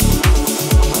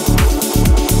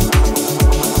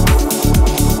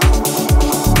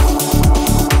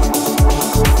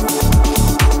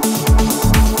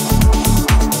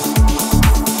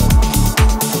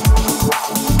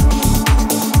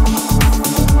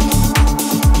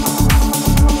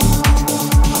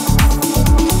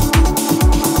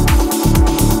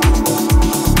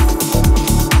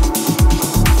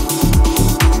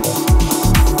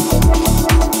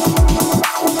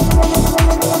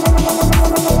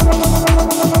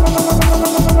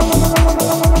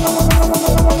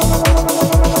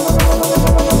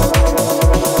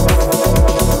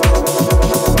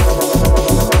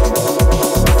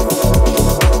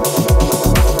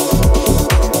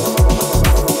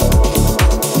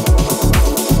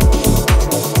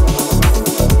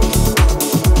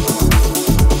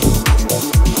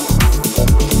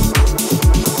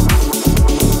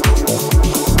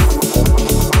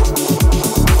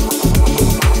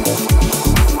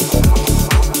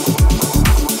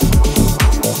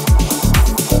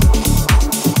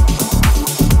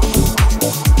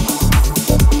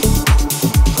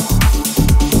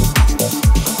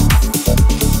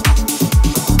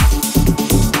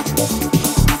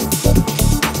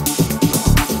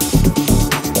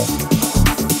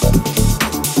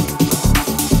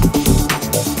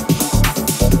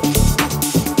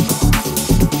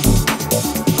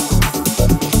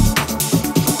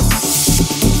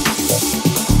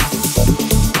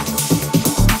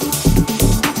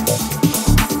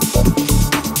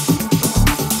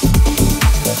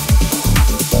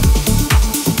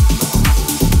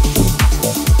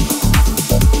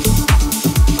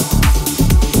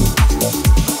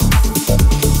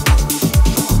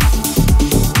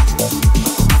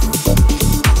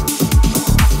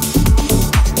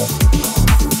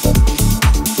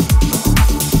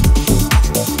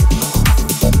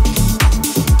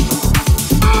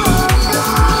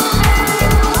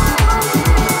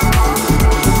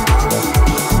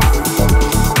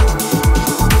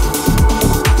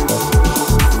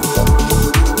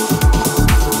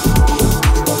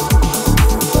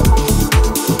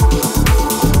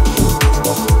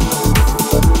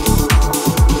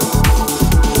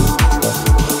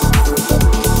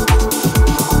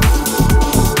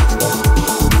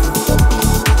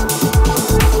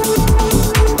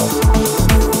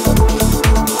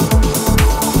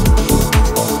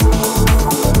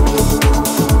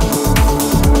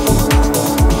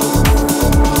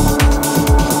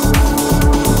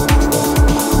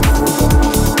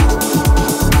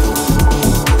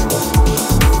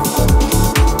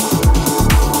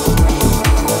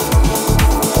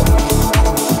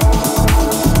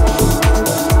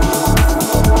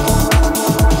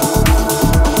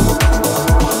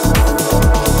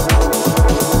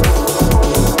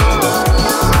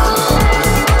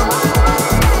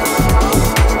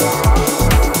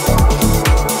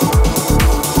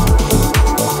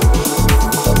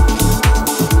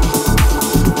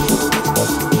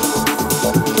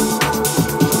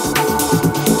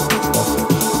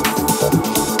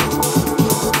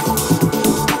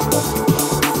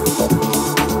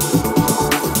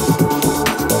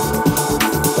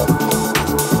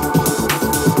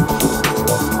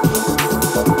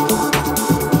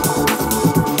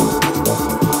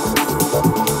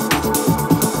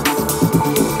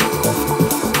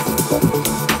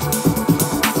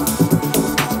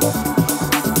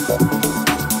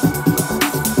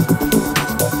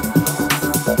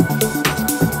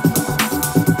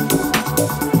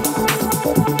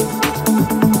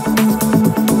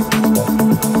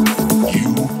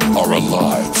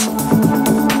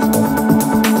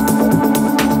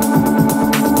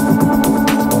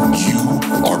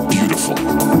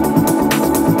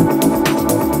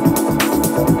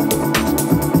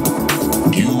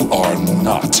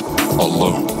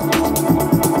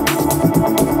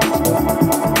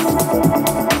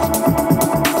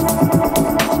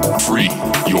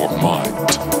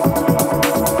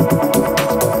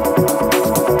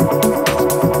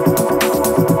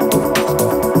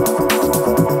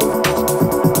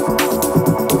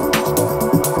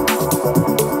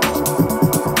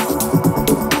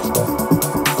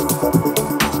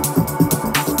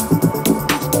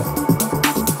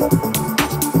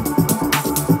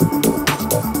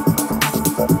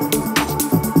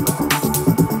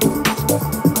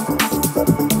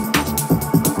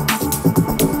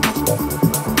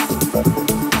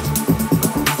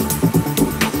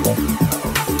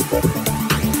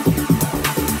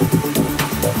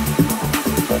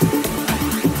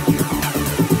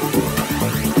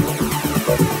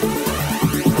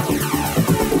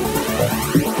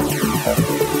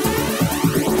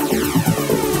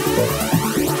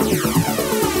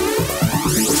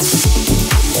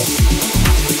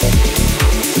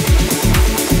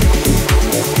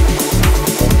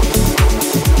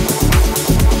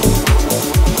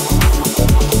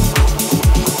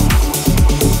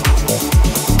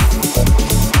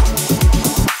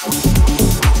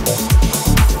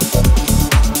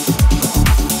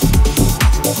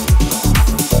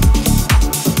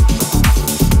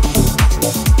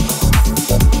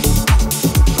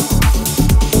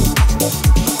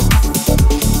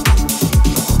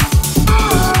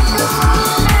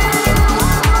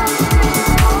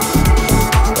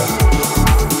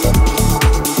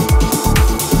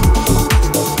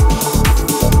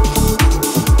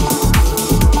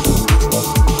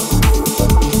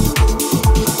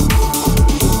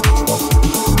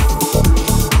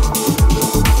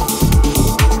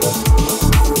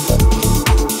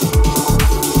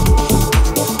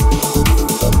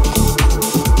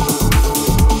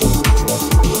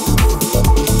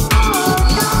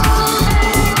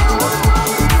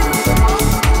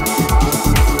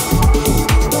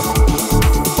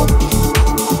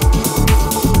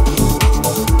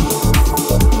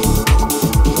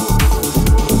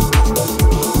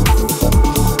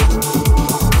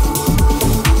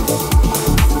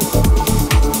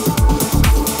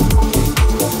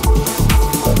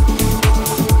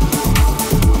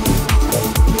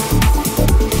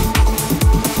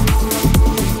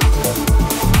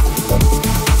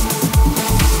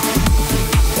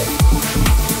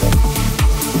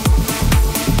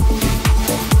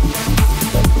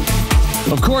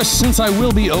 Of course, since I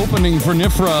will be opening for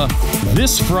Nifra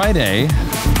this Friday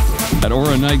at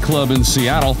Aura Nightclub in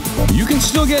Seattle, you can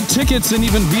still get tickets and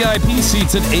even VIP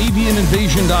seats at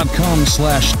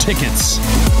avianinvasion.com/tickets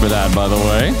for that, by the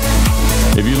way.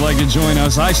 If you'd like to join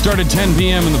us, I start at 10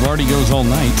 p.m. and the party goes all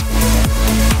night.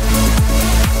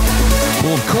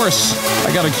 Well, of course,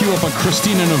 I gotta queue up a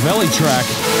Christina Novelli track,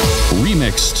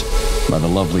 remixed by the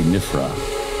lovely Nifra.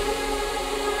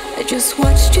 I just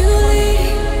watched you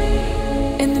leave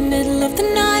in the middle of the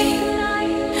night.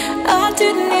 I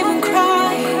didn't even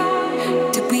cry.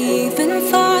 Did we even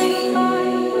fight?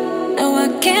 Now I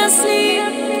can't sleep.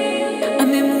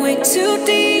 I'm in way too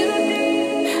deep.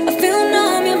 I feel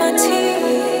numb in my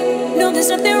teeth. No, there's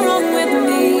nothing wrong with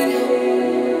me.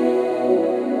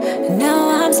 And now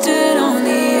I'm stood on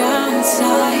the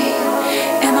outside.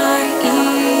 Am I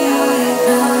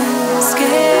even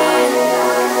scared?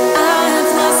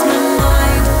 I've lost my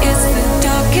mind. It's the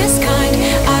darkest kind.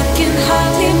 I can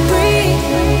hardly breathe.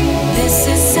 This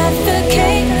is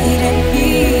suffocating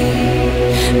me.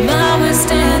 My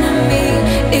worst enemy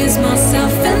is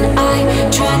myself, and I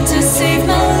try to save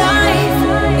my life.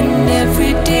 And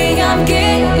every day I'm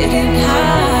getting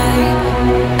high.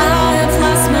 I've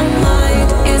lost my mind.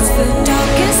 It's the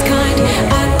darkest kind.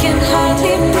 I can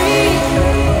hardly breathe.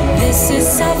 This is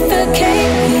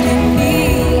suffocating me.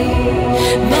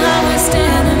 My worst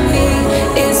enemy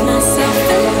is myself,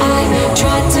 and I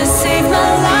try to save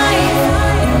my life.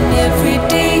 And every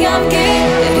day I'm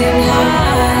getting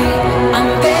high. I'm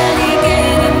barely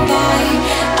getting by.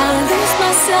 I lose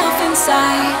myself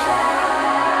inside.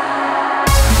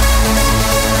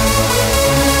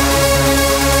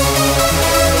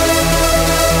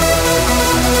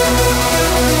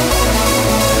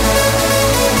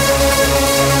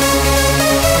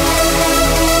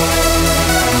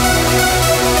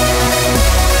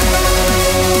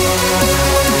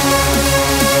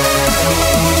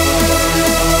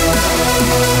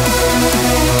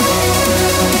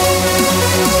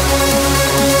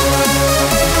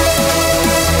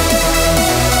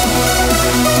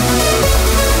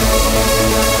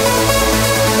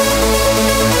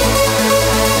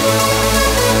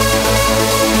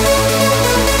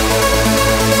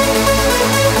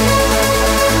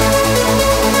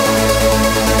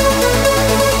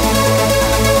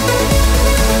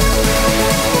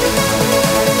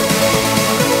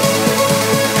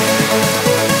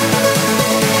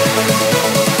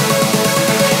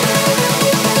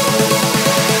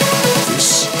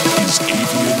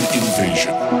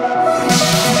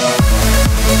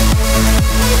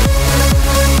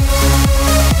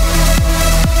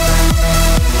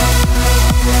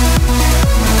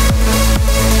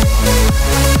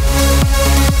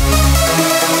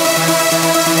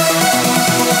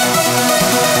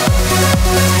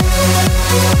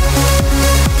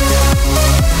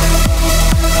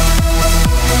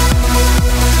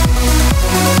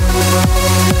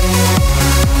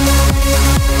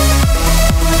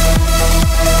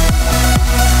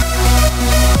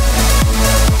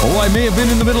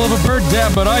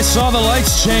 But I saw the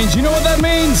lights change. You know what that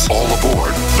means? All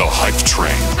aboard the hype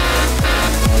train.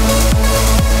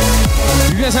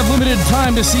 You guys have limited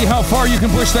time to see how far you can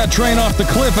push that train off the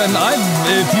cliff, and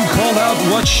if you called out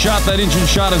what shot that engine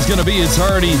shot is going to be, it's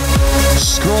already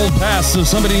scrolled past, so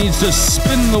somebody needs to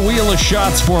spin the wheel of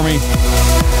shots for me.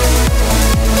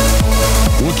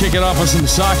 We'll kick it off with some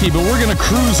sake, but we're going to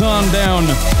cruise on down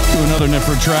to another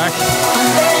Nifra track.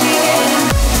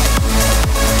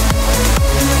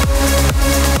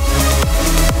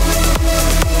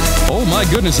 Oh my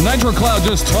goodness, Nitro Cloud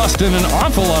just tossed in an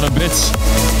awful lot of bits.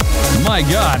 My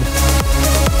God.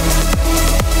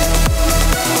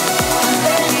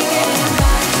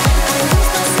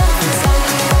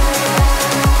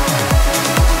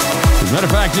 As a matter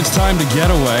of fact, it's time to get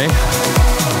away.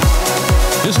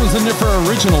 This was the Nifra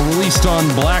original released on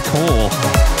Black Hole.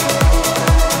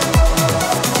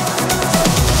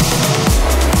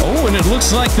 Oh, and it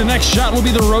looks like the next shot will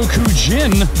be the Roku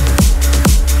Jin.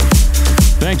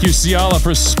 Thank you, Ciala,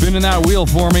 for spinning that wheel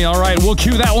for me. All right, we'll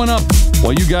cue that one up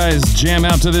while you guys jam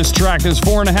out to this track. There's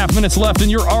 4.5 minutes left, and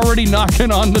you're already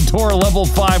knocking on the door level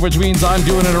 5, which means I'm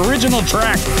doing an original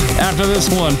track after this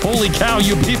one. Holy cow,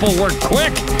 you people work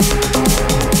quick!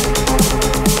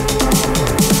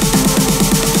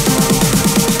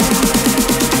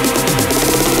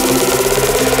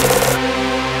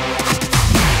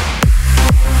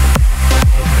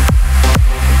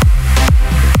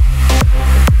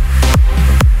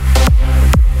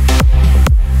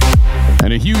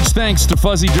 Thanks to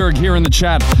Fuzzy Durg here in the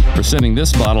chat for sending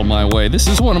this bottle my way. This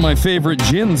is one of my favorite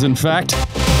gins, in fact.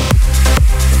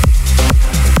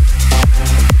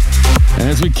 And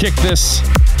it's as we kick this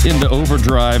into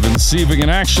overdrive and see if we can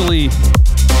actually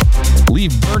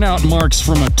leave burnout marks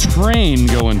from a train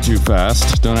going too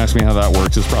fast. Don't ask me how that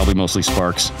works. It's probably mostly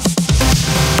sparks.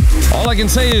 All I can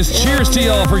say is cheers to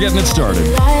y'all for getting it started.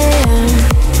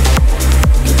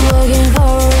 Looking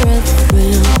for a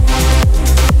thrill,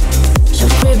 so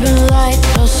creeping like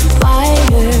a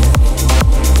spider.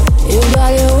 You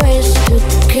got your ways to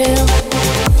kill.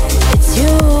 It's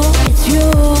you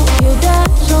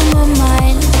dance on my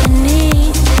mind. I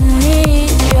need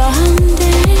your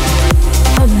hunting.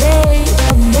 Obey,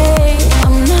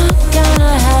 I'm not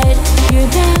gonna hide. You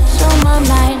dance on my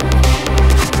mind.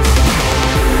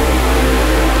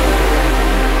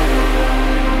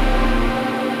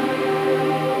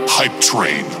 Hype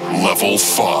Train Level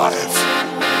 5.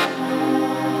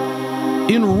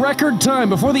 In record time,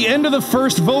 before the end of the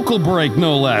first vocal break,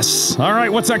 no less. All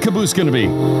right, what's that caboose gonna be?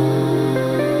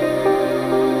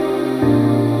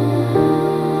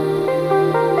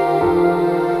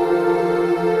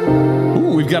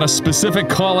 Ooh, we've got a specific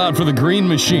call out for the Green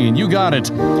Machine. You got it.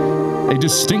 A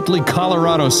distinctly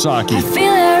Colorado sake. I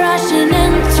feel it rushing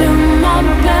into my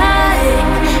body.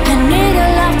 I need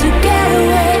a love to get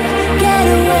away.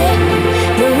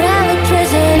 Your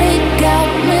electricity got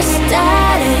me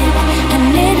started. I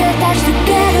need a touch to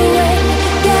get away.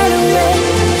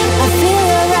 I feel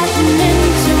it rushing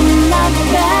into my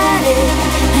body.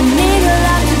 I need a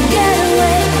love to get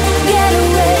away.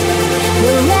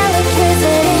 Your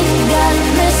electricity got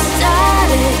me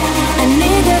started. I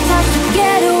need a touch to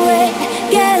get away.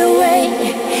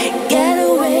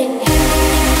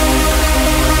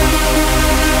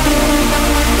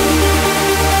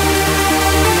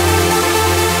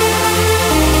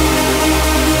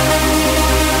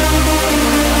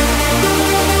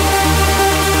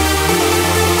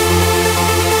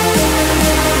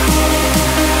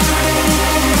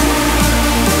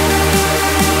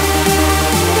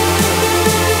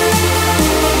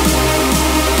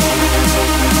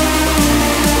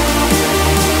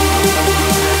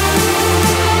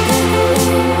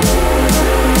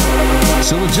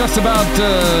 So with just about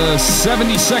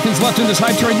 70 seconds left in this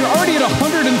hype train, you're already at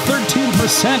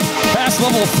 113% past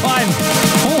level 5.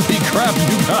 Holy crap,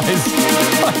 you guys.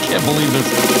 I can't believe this.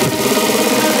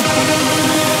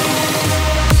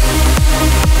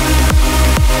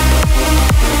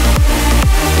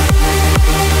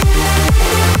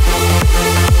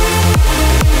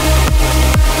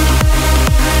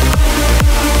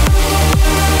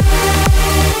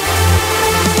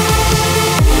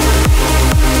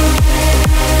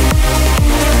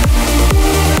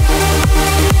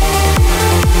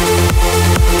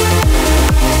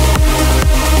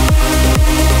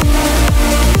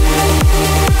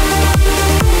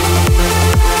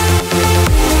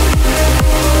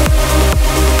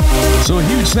 So a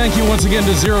huge thank you once again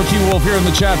to Zero Q Wolf here in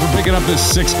the chat for picking up this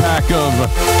 6-pack of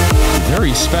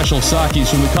very special sakis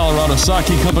from the Colorado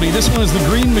Sake Company. This one is the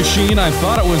Green Machine. I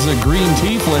thought it was a green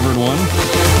tea flavored one.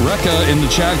 Rekka in the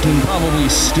chat can probably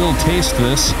still taste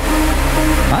this.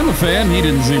 I'm a fan. He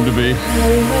didn't seem to be.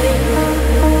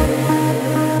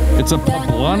 It's a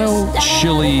poblano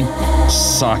chili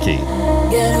sake.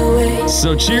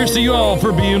 So cheers to you all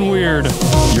for being weird.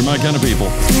 You're my kind of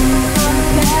people.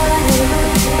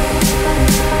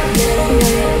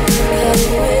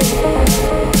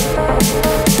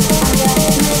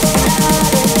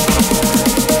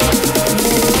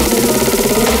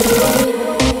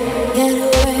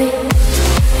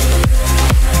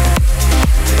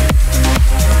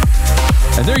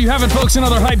 And there you have it, folks.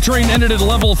 Another hype train ended at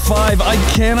level 5. I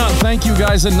cannot thank you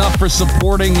guys enough for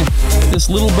supporting this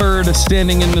little bird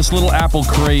standing in this little apple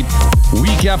crate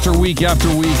week after week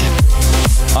after week.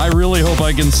 I really hope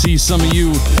I can see some of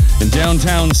you in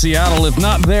downtown Seattle. If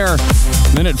not there,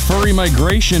 then at Furry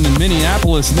Migration in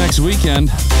Minneapolis next weekend.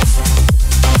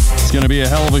 It's going to be a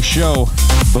hell of a show,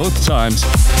 both times.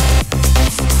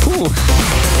 Ooh,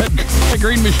 that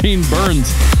Green Machine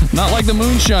burns. Not like the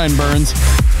moonshine burns.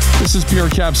 This is pure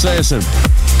capsaicin.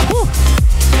 Whew.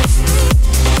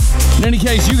 In any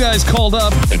case, you guys called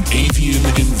up an Avian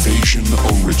Invasion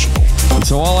original. And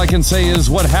so all I can say is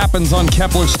what happens on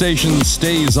Kepler Station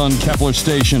stays on Kepler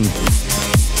Station.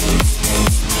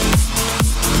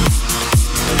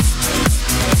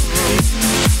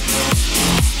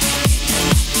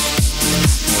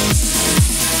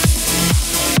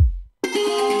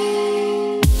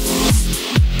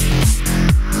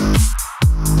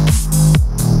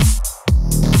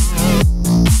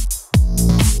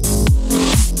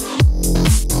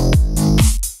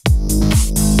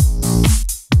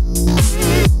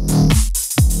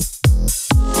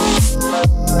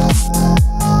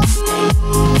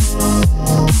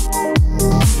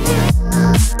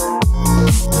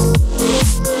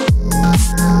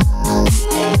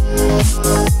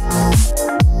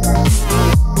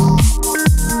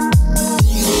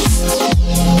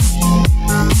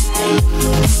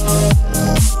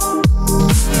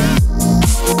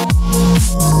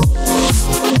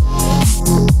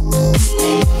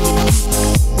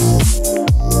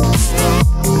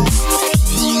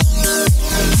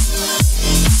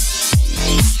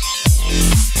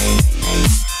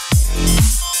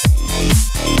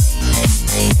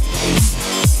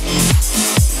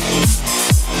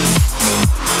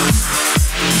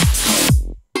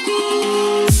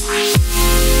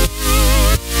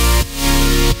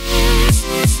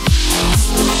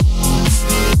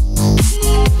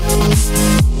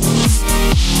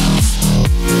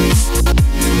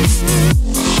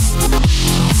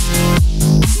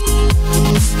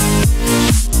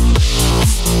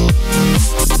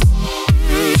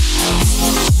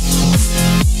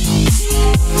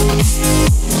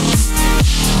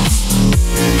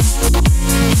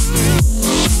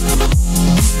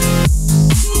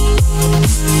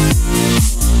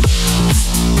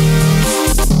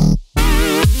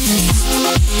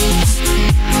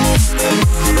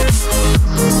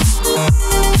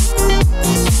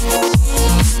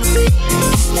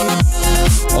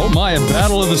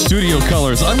 follow the studio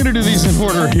colors. I'm going to do these in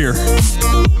order here.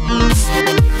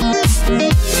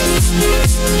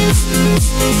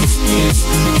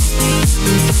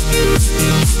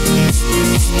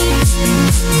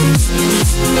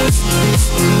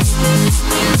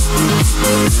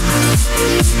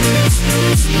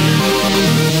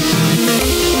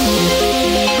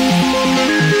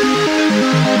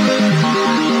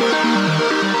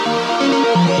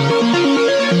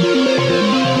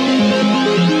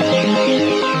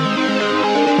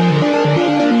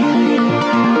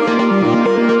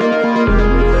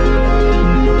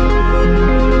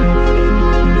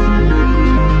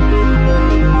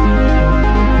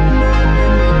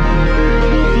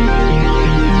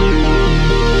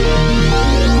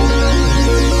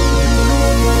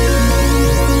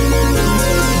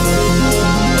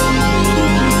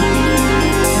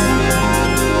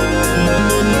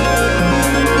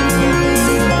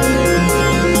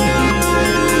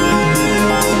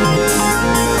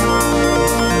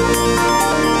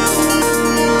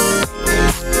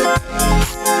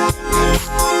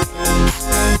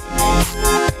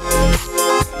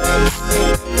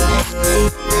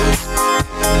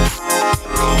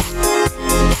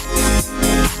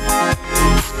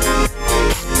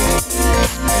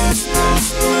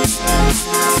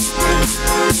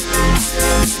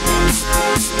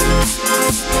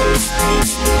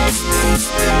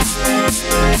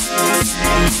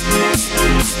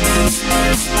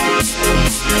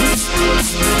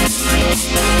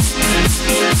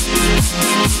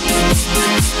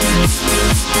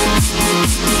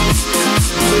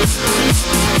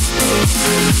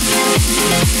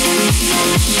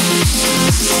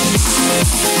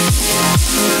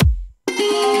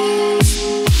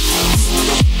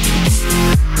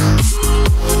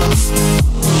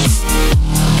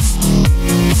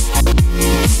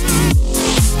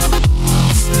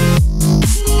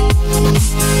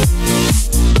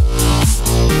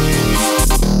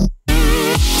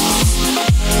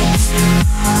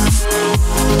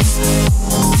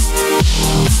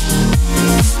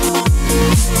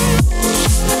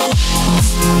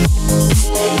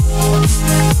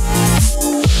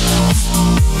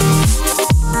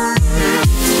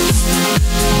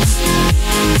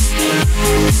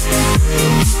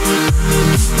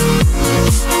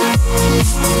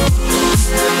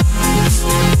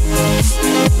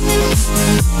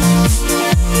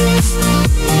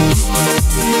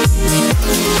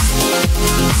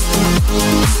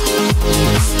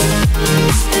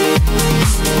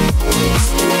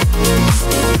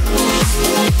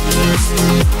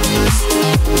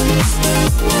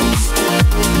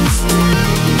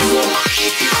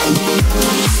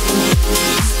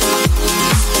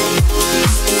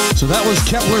 So that was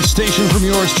Kepler Station from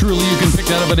yours truly. You can pick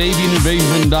that up at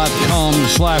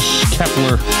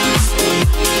avianinvasion.com/Kepler.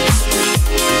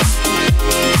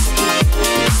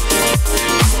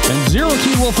 And Zero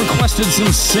Key Wolf requested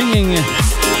some singing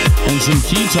and some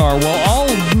guitar. Well,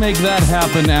 I'll make that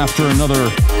happen after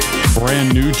another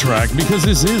brand new track, because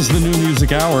this is the New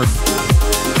Music Hour.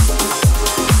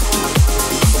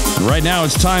 And right now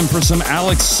it's time for some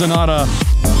Alex Sonata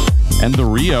and the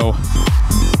Rio.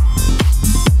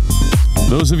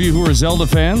 Those of you who are Zelda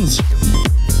fans,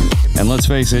 and let's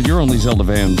face it, you're only Zelda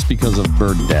fans because of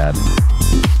Bird Dad.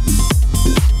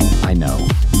 I know.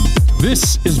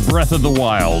 This is Breath of the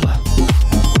Wild.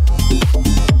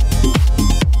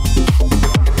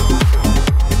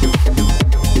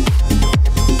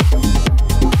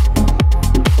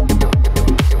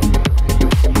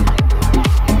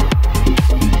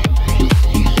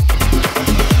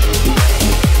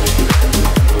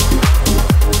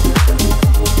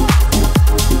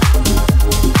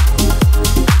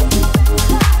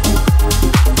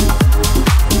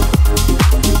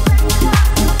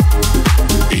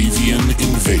 Avian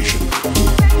Invasion.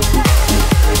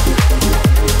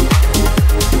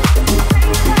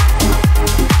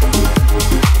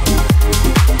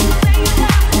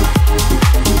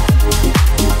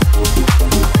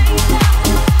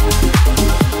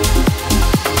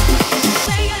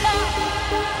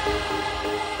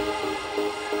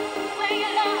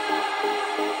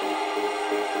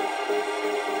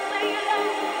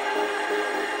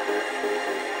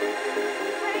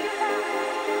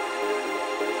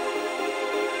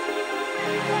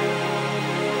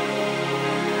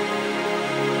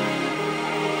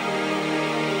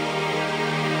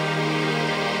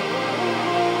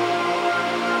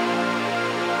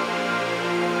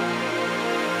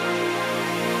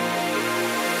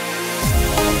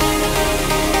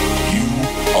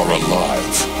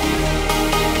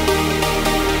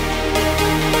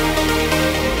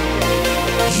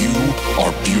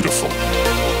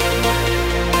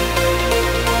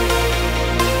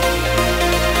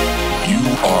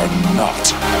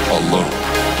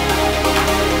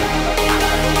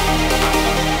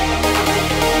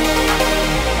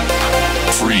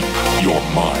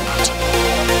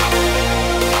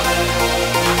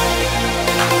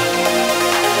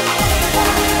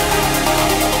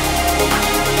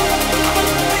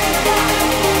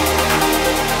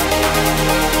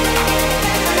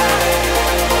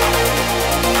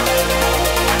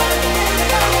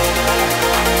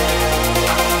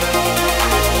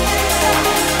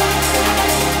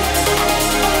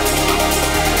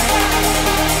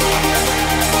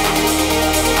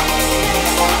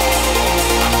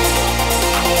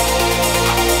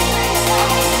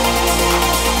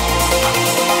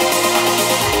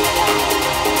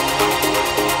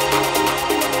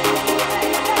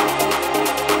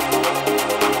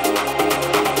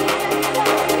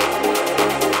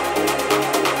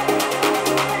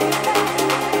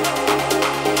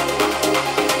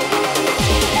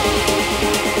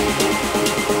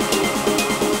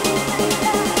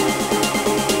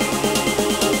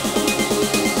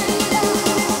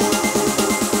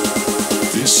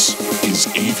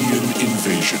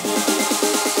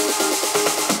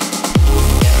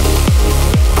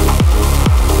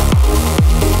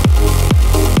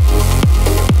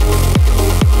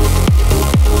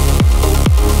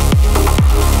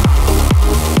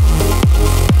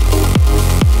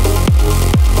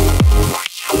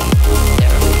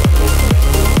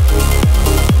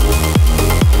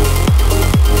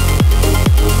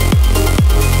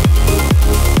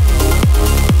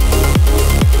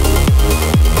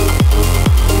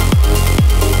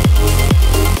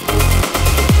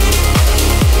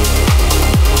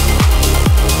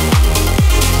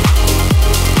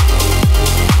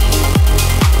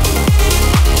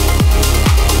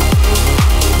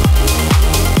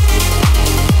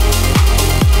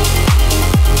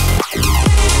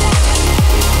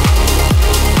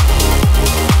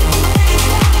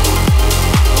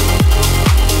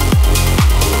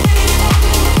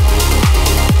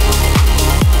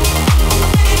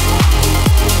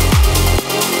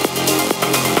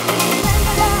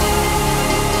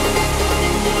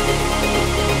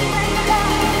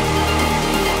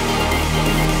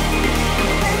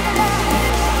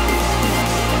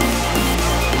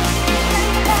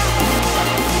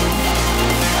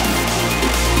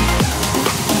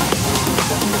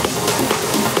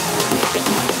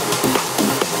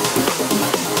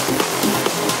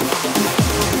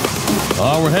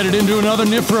 Oh, we're headed into another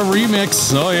Nifra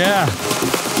remix. Oh, yeah.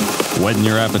 Whetting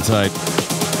your appetite.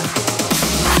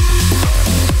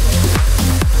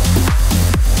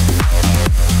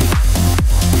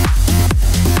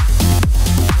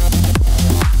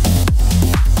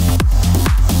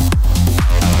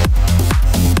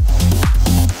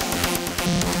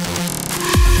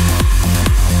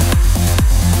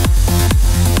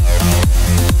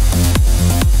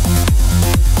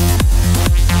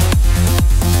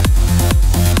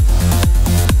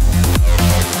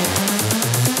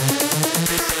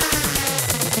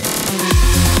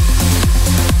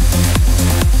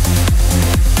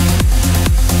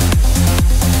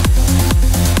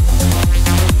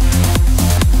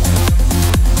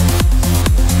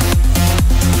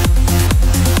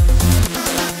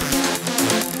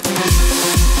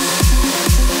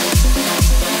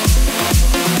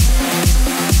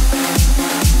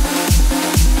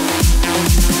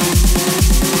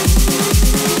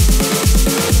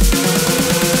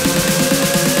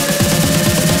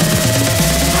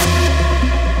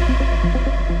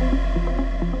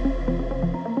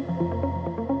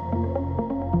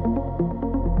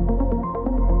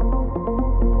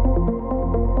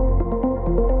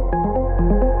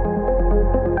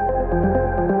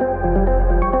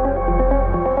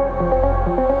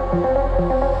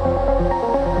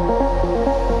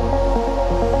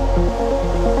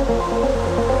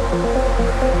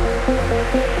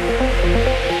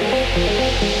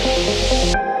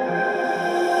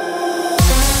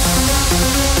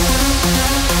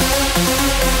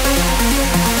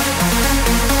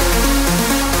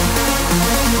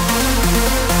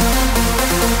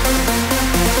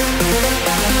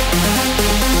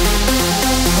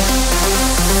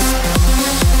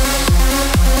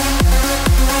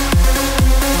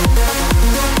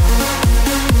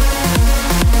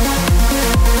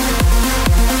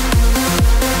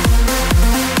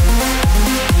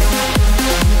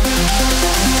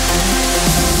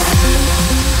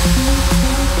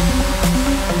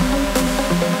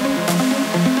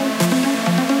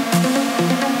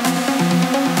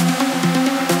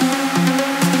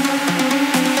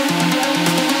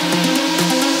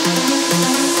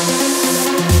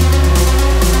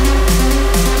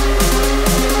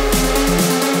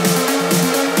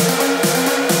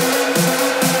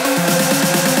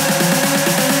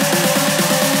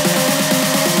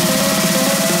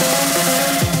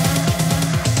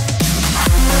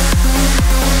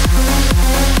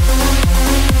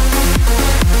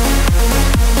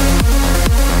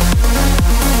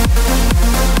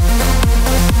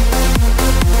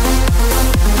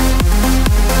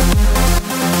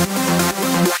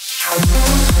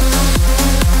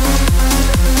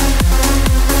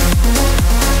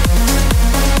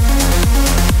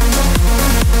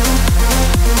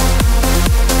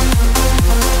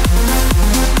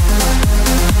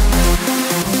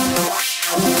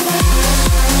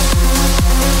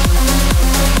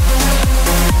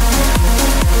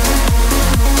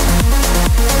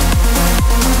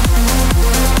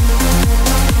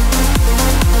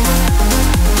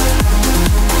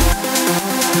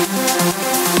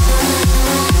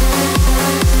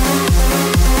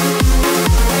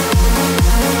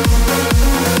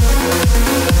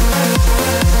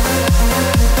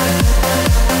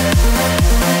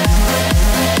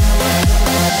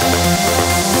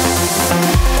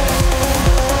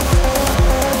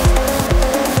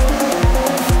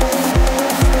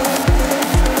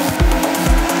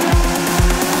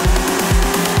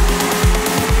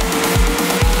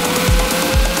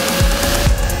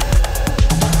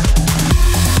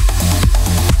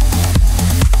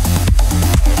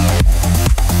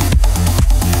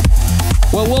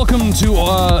 Welcome to,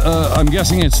 I'm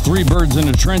guessing it's three birds in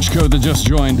a trench coat that just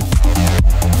joined.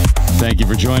 Thank you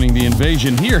for joining the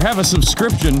invasion. Here, have a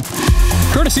subscription,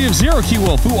 courtesy of Zero Key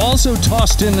Wolf, who also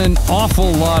tossed in an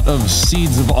awful lot of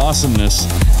seeds of awesomeness,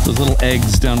 those little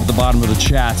eggs down at the bottom of the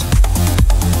chat,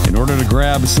 in order to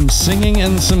grab some singing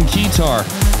and some guitar.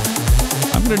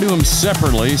 I'm going to do them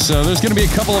separately, so there's going to be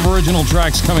a couple of original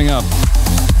tracks coming up.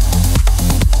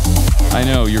 I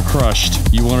know, you're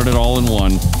crushed. You wanted it all in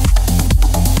one.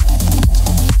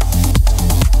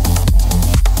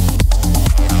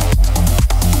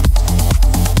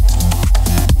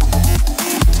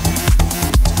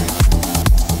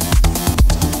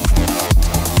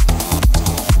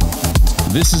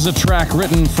 This is a track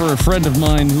written for a friend of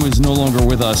mine who is no longer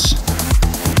with us.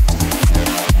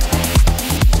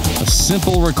 A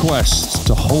simple request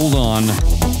to hold on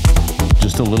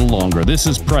just a little longer. This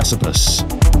is Precipice.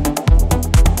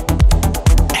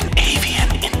 An Avian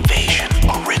Invasion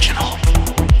original.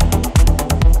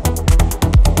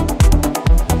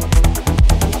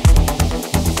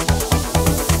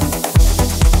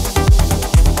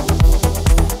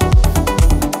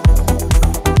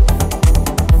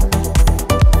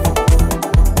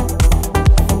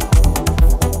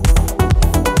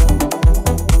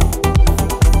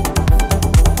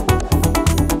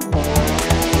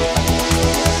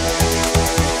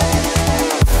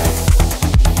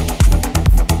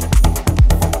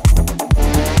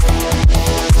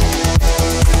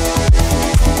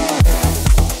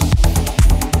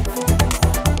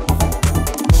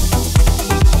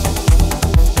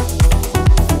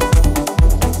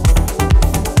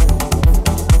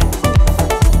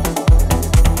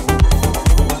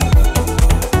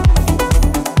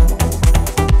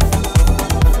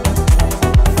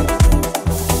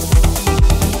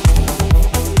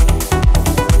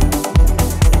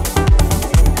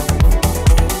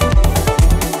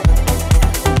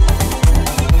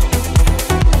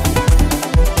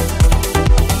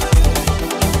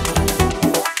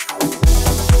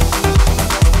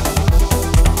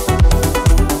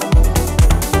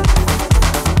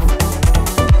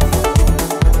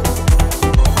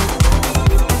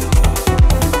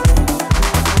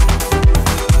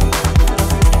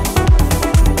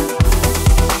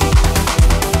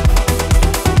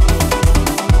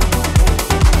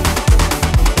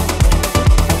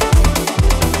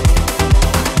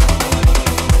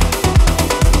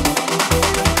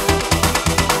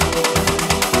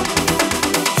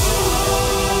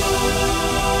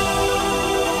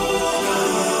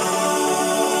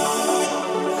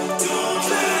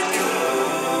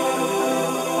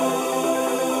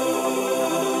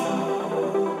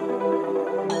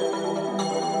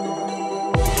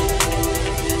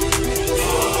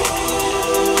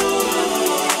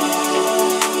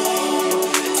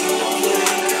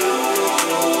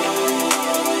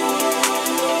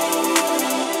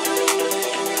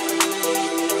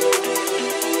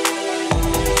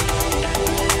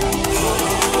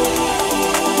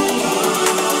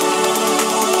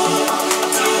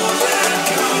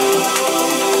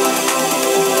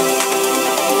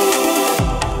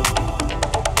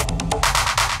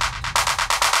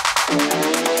 The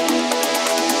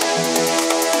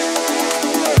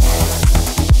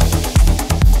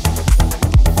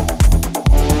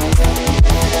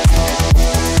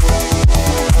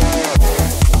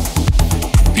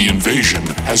invasion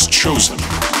has chosen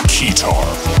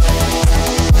Keytar.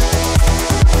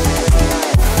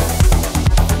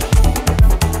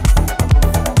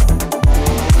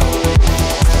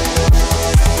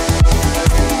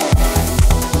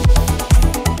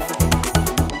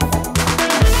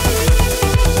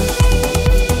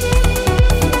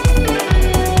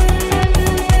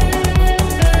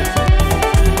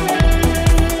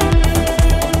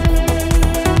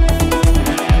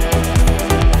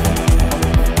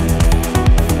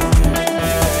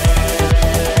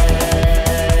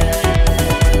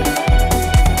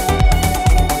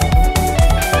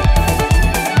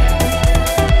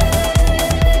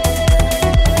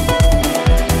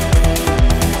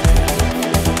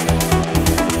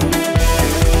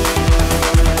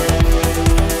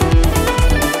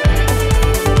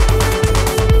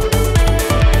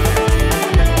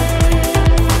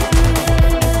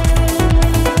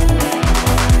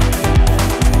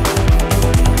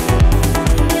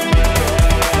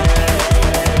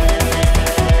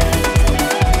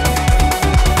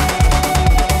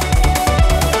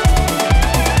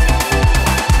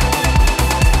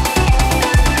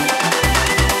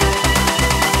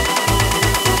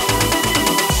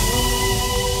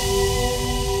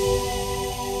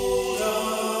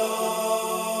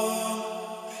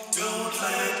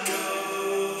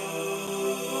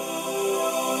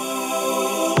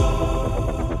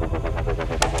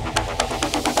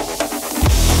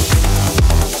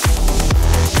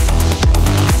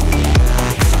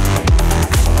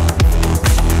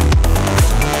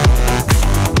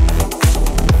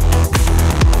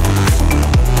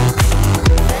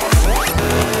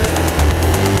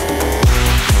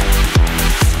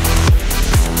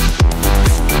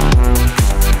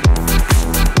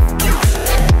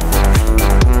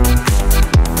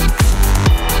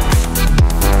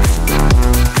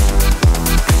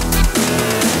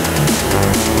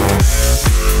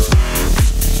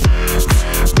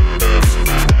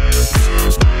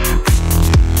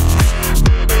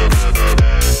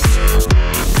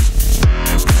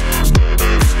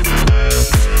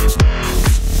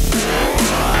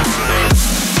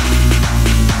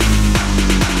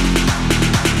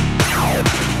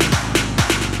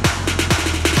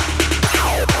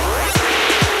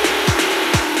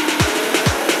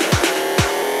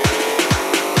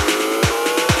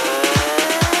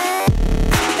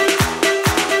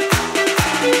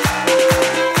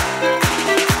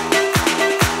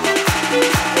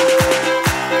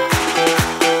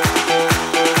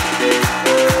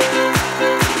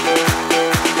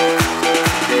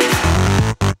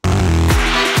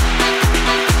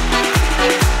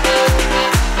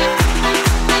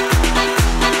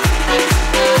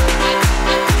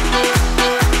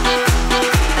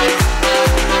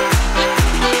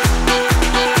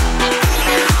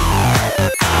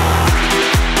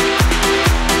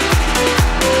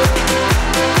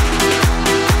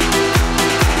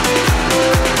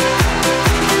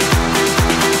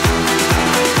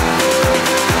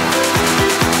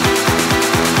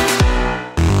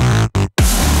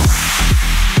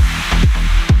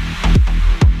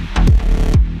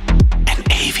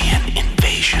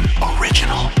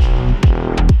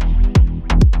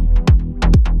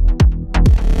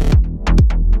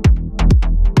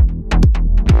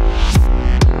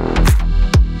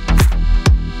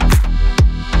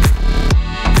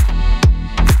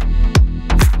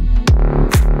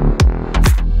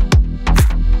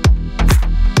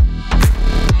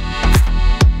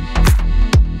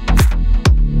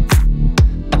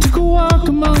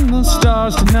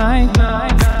 stars tonight.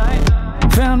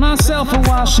 Found myself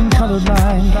awash in colored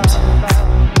light.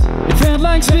 It felt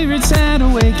like spirits had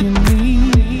awakened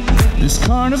me. This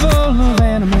carnival of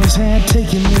animals had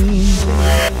taken me.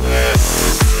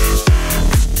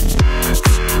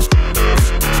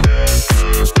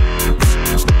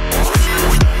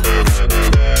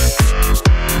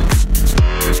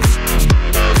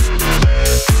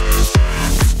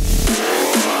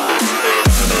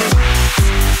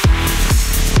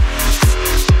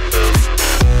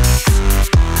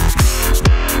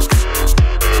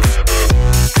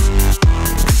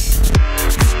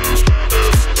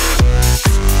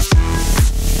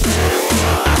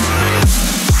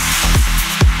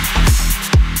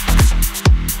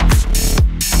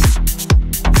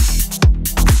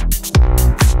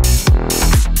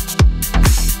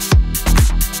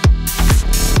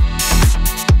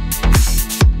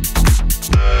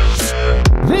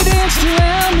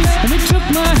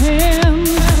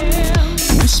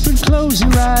 close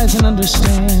your eyes and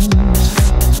understand.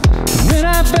 When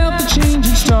I felt the change,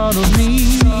 it startled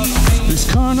me.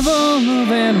 This carnival of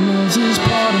animals is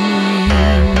part of me.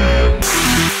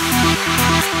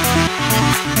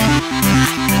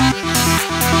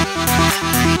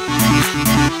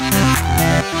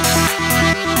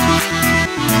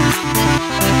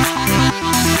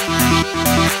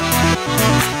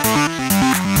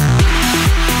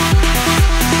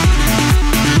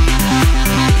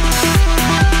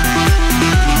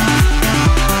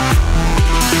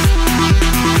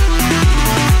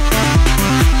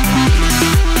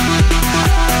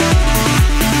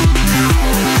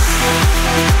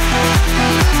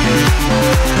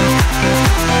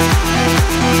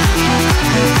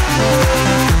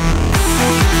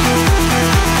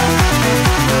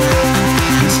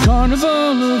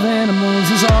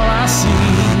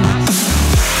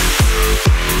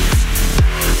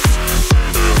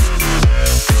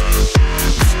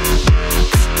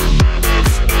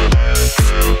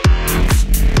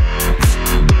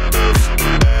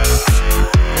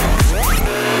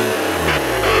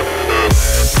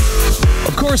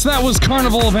 That was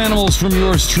Carnival of Animals from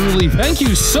yours truly. Thank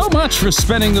you so much for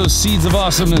spending those seeds of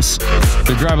awesomeness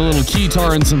to grab a little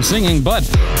guitar and some singing, but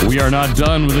we are not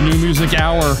done with the new music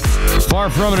hour.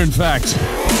 Far from it, in fact.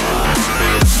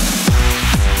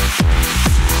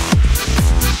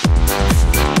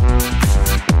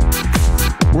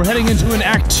 We're heading into an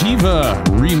Activa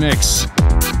remix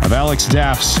of Alex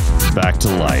Daff's Back to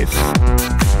Life.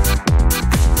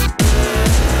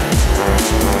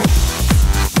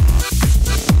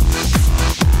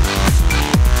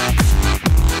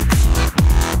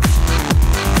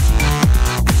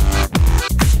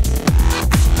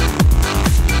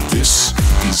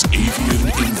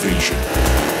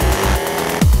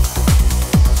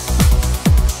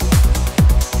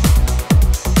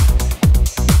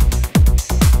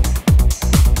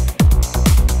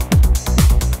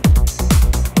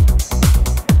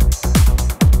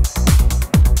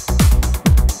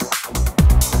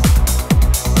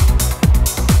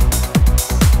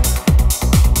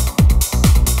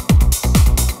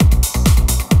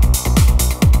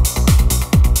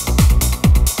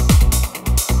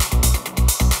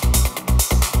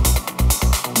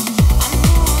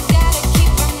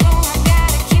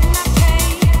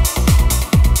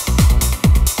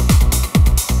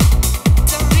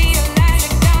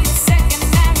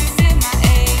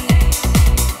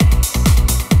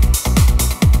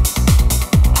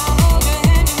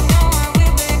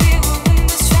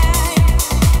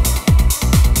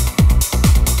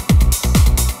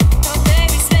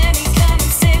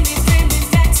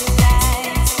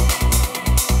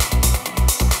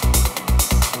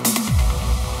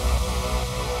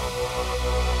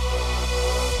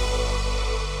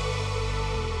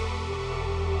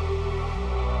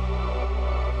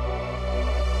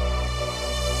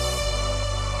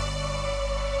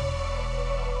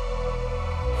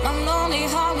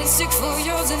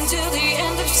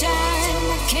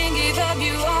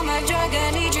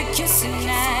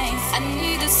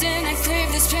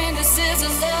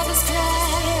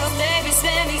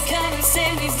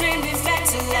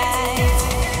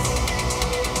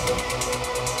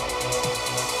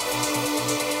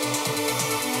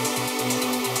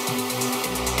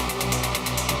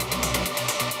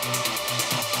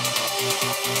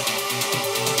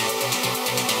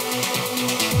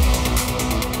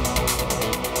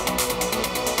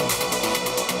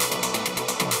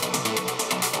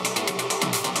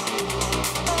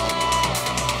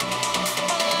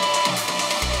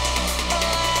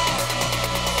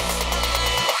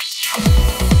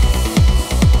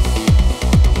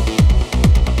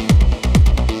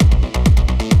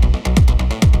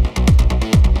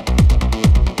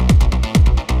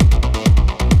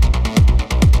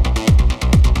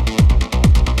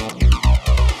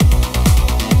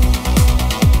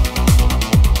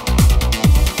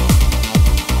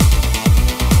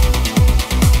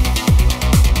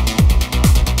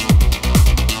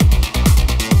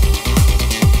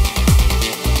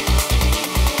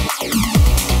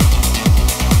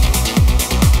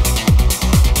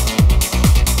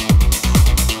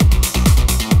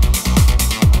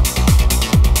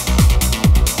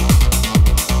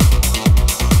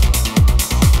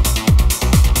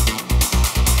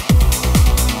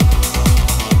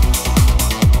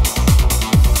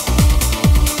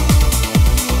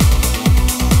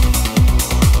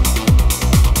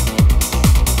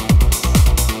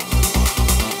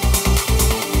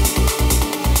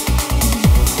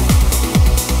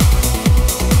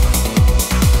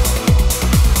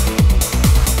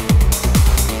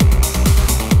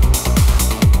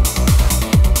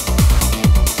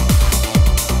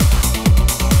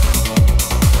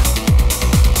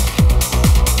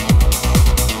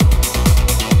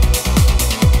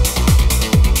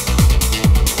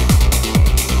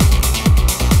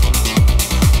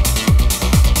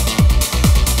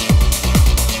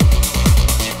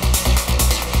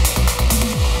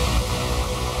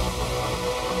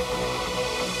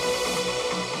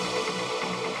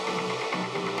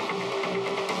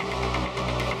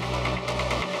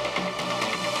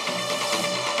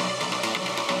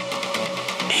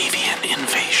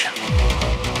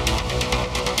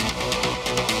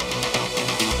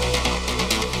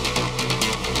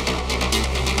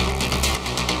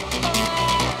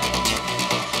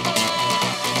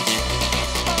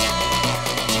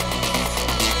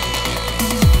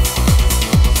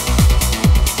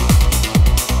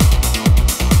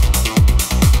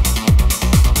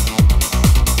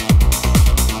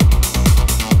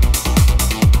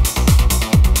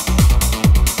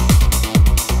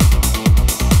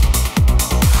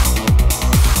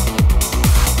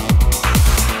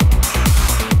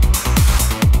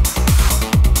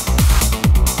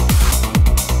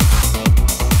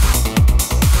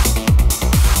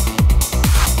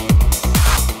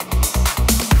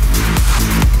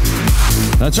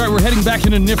 That's right, we're heading back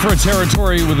into Nifra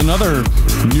territory with another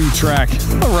new track,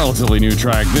 a relatively new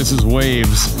track. This is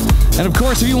Waves. And of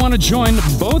course, if you want to join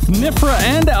both Nifra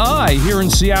and I here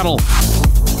in Seattle,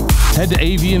 head to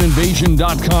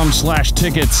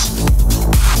avianinvasion.com/tickets.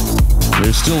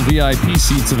 There's still VIP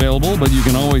seats available, but you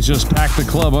can always just pack the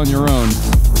club on your own.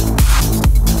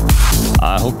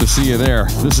 I hope to see you there.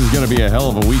 This is going to be a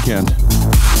hell of a weekend.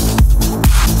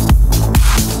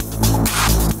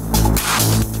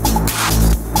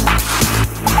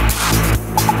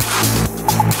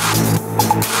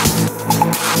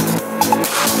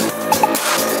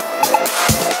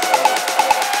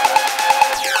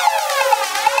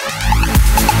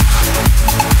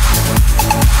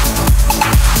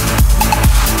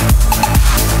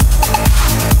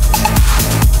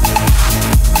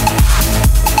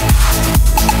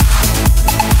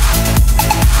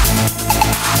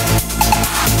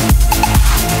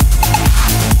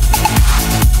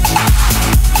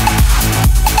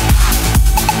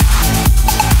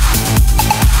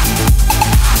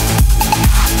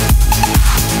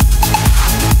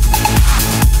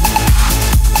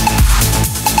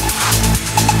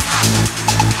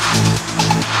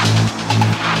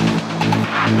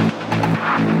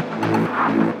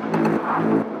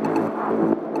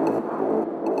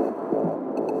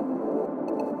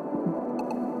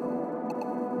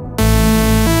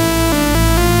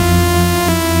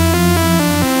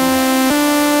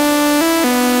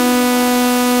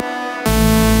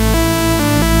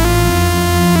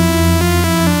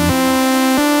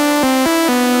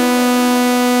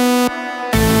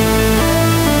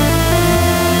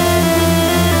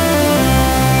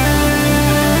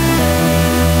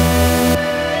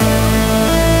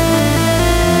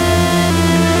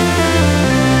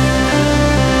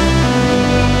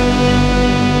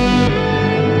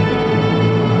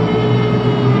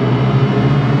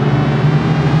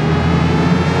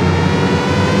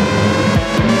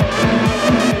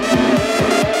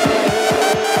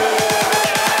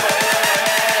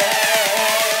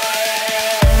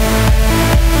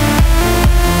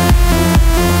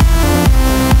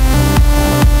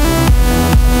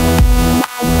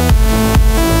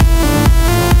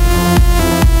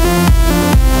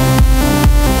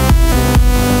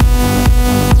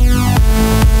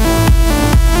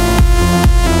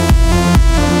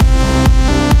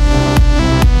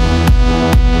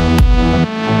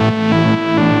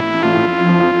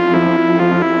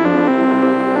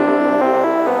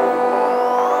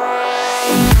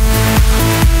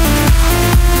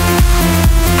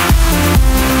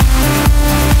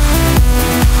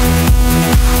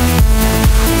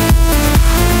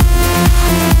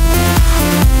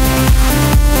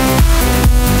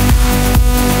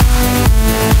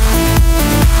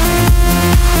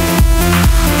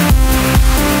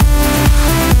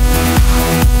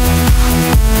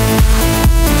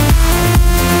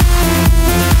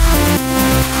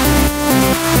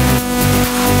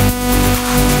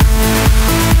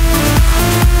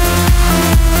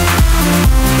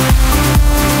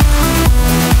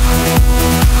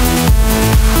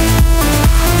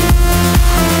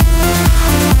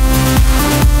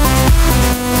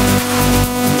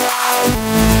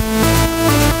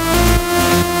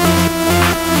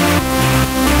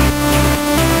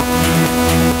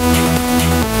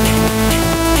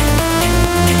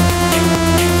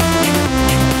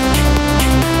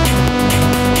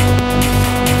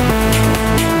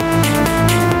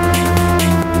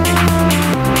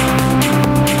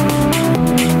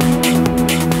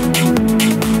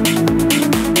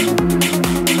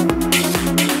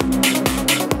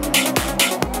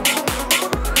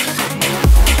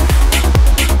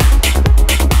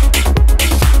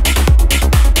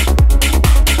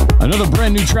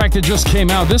 New track that just came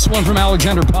out. This one from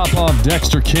Alexander Popov,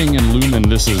 Dexter King, and Lumen.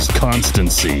 This is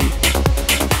Constancy.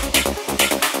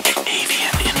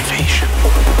 Avian Invasion.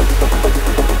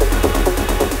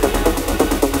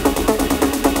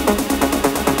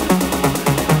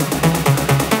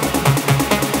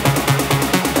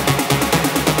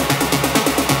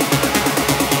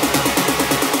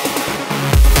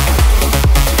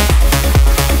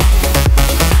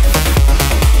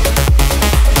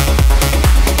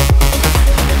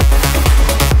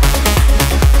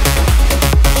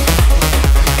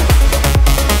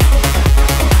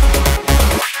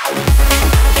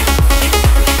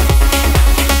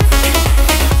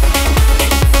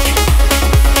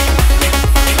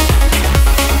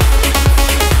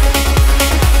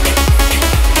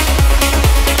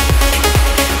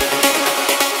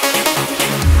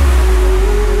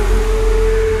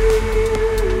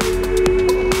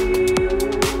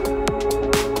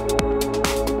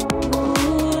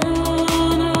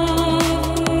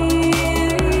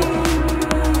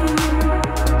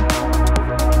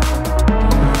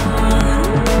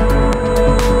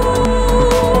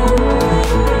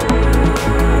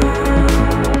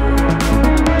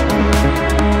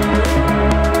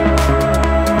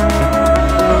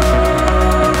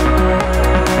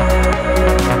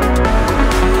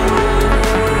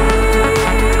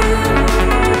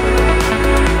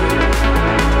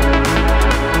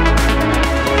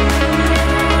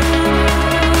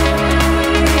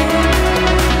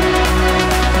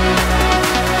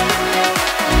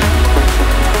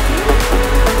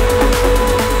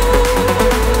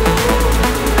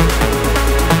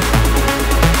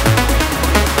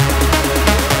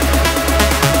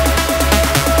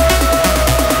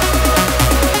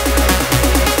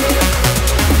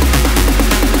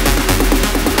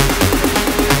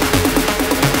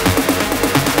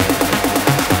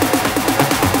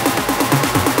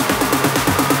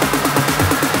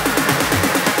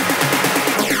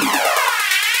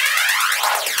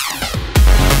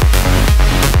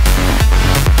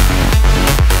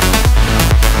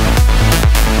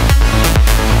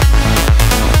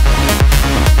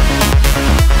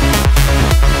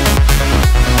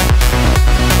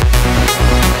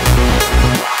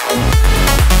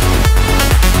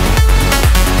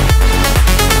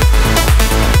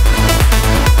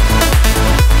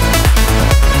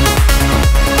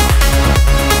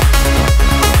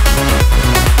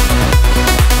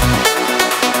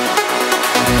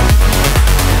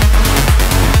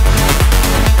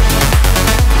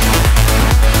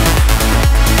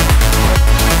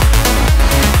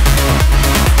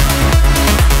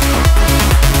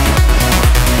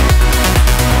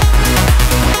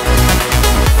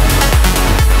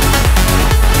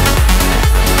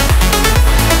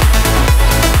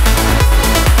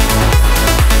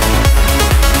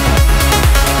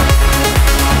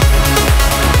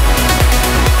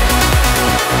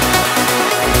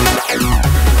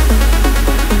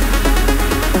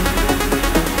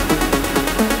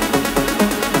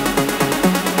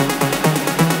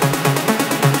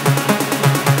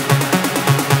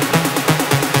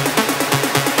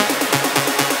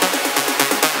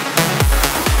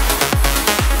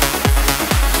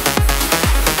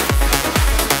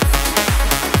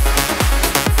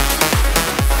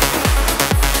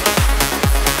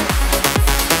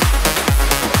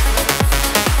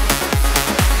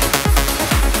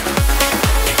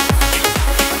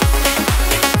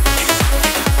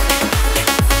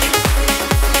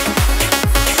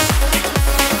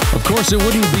 course, it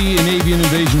wouldn't be an Avian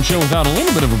Invasion show without a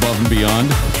little bit of Above and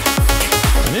Beyond.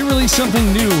 And they released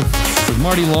something new with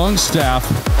Marty Longstaff.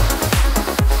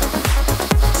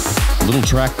 A little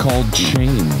track called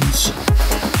Chains.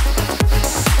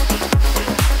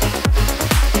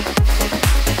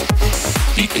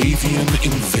 The Avian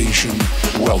Invasion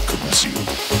welcomes you.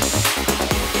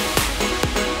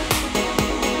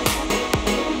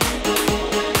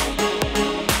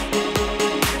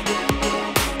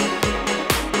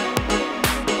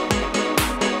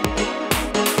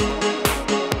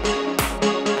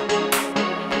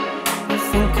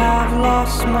 I've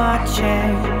lost my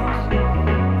chains.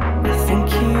 I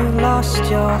think you lost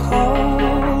your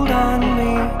hold on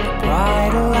me. The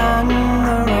bridle and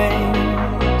the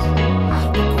reins,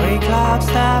 the grey clouds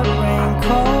that rain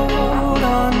cold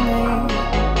on me.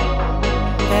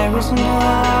 There is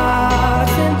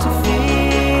nothing to fear.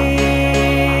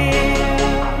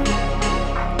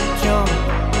 Jump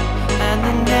and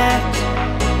the net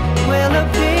will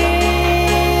appear.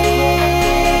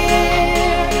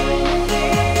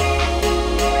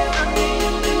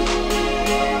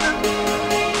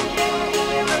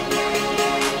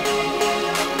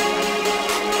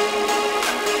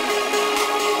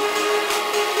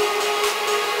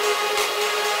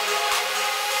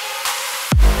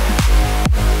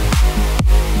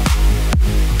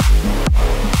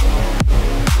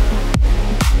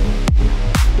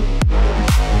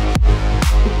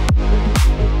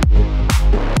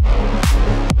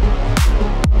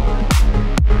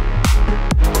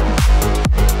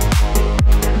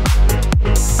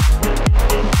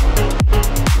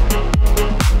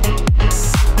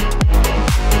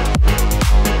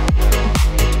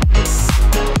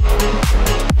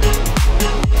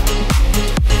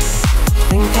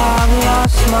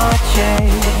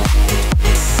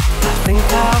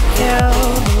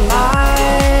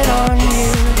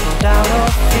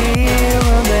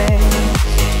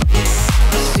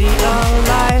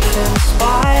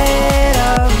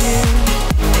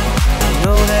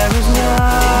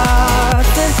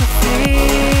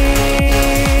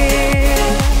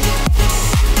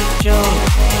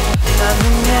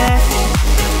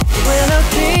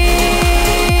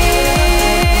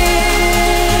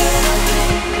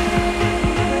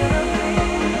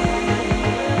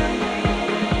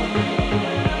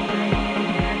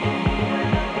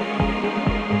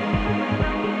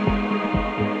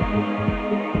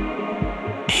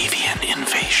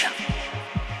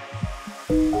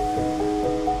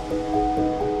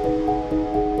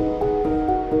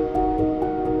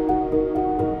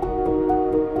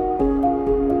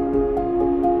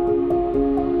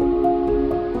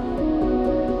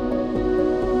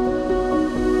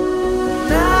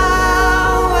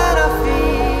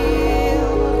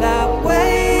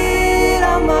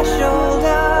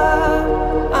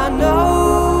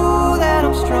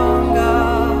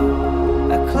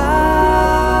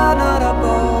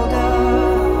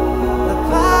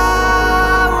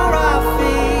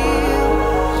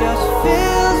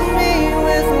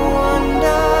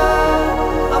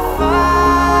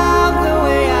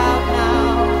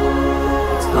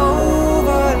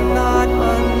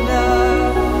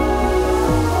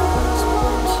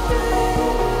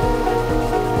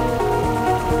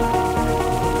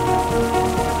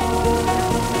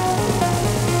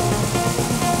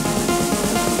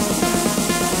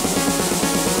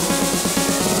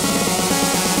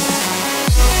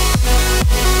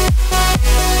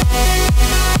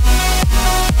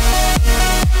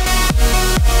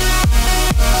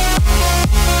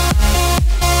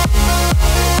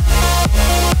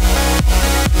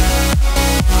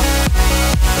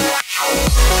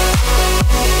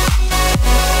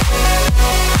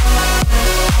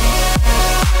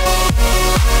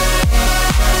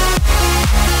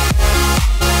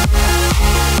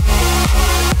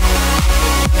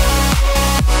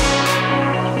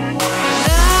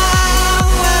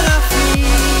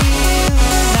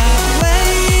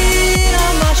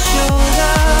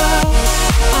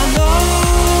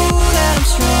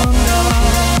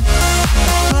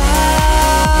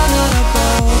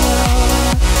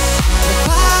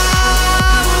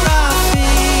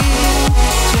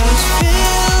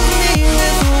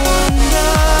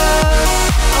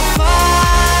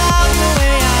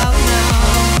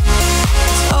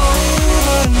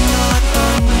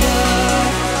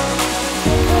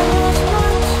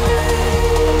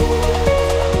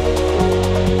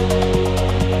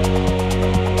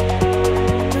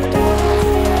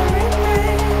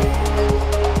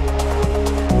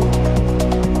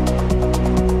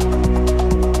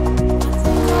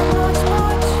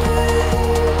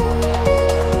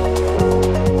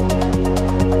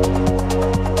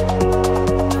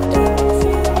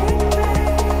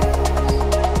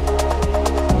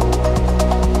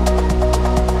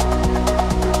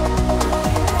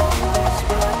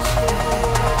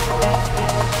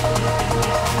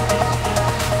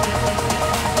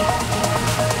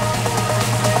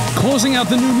 out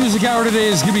the new music hour today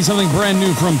is going to be something brand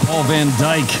new from Paul Van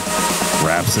Dyk,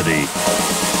 Rhapsody.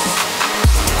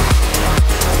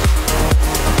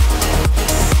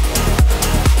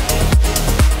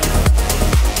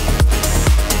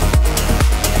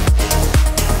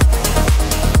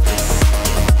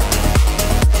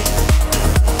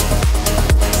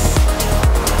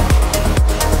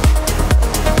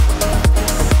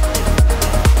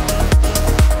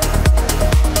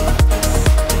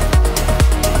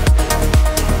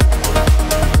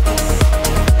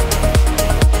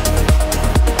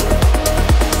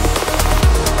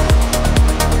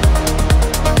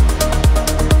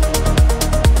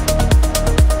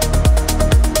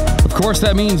 Of course,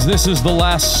 that means this is the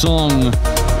last song,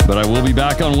 but I will be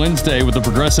back on Wednesday with the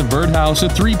Progressive Birdhouse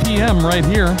at 3 p.m. right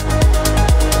here.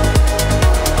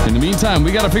 In the meantime,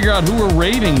 we got to figure out who we're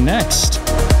rating next.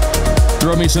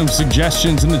 Throw me some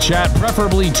suggestions in the chat,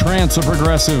 preferably trance or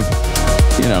progressive,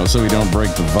 you know, so we don't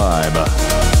break the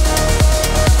vibe.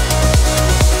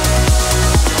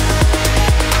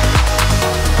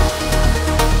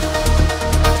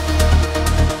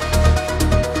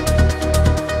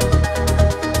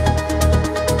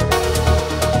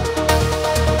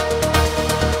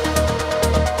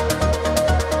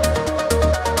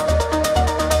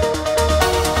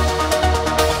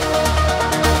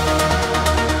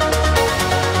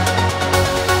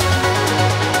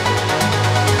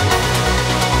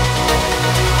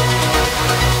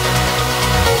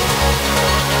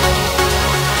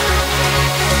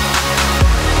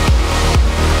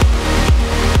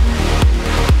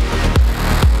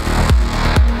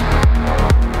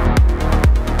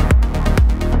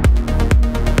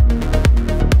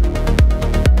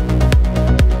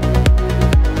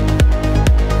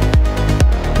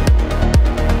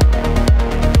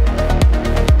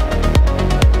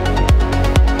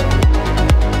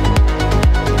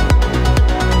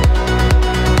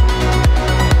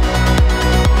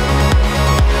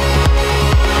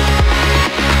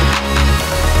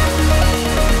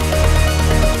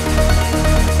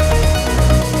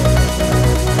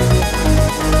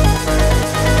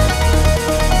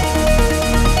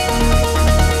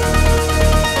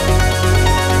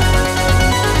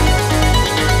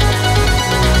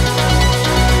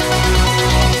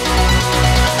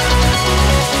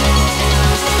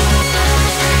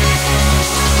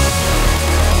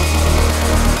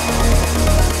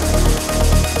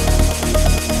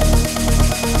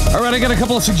 I got a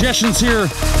couple of suggestions here.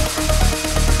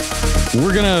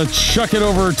 We're gonna chuck it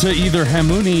over to either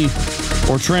Hamuni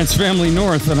or Trance Family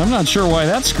North, and I'm not sure why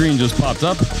that screen just popped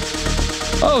up.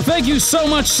 Oh, thank you so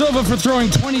much, Silva, for throwing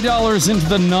 $20 into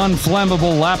the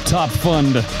non-flammable laptop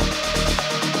fund.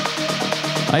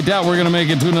 I doubt we're gonna make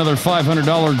it to another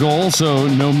 $500 goal, so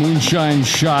no moonshine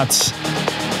shots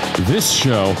this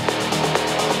show.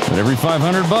 But every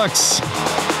 $500,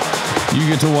 you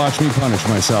get to watch me punish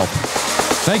myself.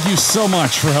 Thank you so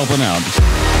much for helping out.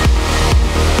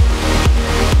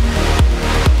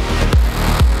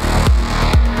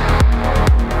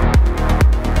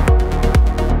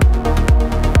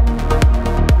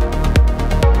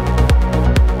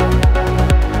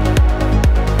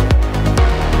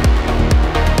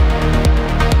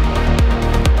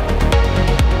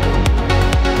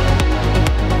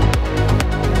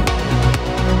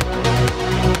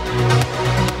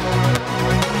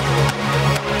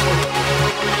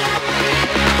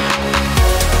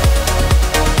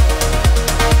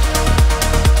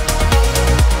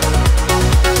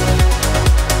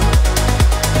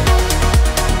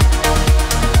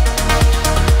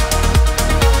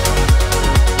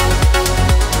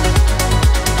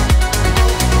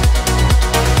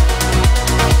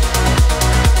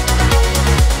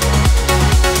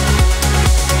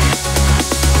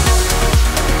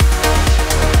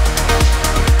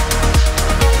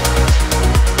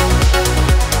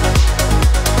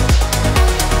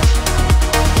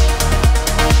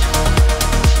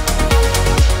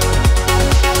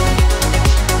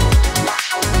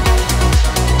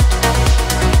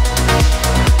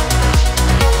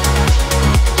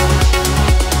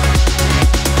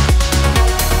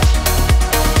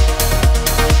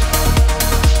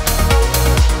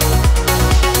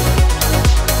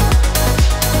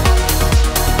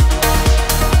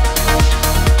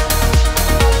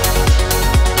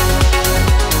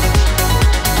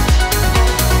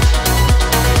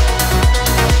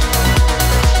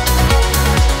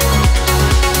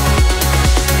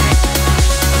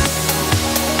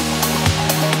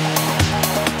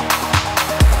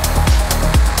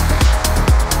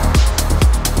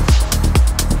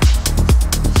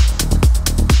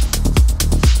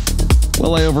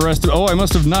 Well, I overestimated. Oh, I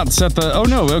must have not set the... Oh,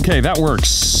 no. Okay, that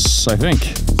works, I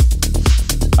think.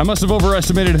 I must have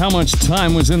overestimated how much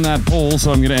time was in that poll,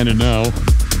 so I'm going to end it now.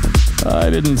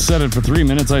 I didn't set it for 3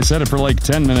 minutes, I set it for like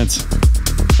 10 minutes.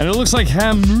 And it looks like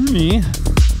Hamuni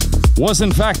was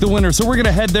in fact the winner, so we're going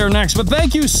to head there next. But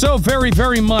thank you so very,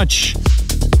 very much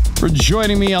for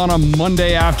joining me on a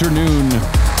Monday afternoon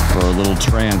for a little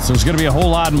trance. There's going to be a whole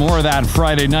lot more of that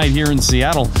Friday night here in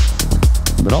Seattle.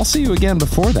 But I'll see you again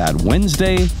before that,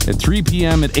 Wednesday at 3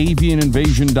 p.m. at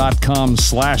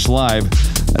avianinvasion.com/live.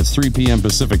 That's 3 p.m.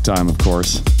 Pacific time, of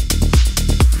course.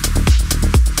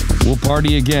 We'll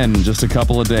party again in just a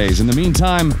couple of days. In the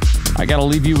meantime, I gotta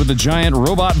leave you with a giant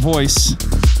robot voice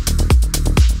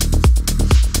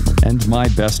and my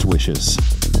best wishes.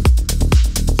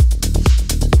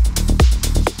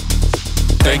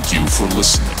 Thank you for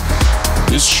listening.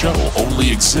 This show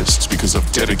only exists because of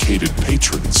dedicated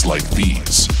patrons like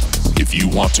these. If you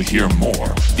want to hear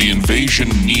more, The Invasion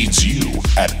needs you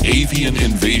at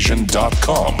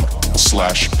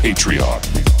avianinvasion.com/Patreon.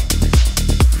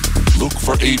 Look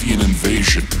for Avian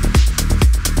Invasion.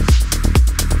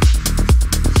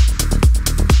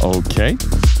 Okay.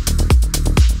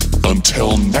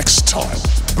 Until next time,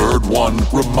 Bird One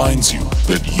reminds you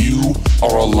that you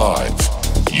are alive,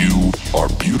 you are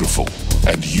beautiful,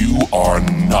 and you are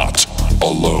not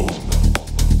alone.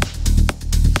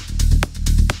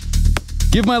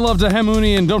 Give my love to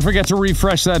Hamuni and don't forget to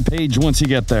refresh that page once you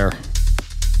get there.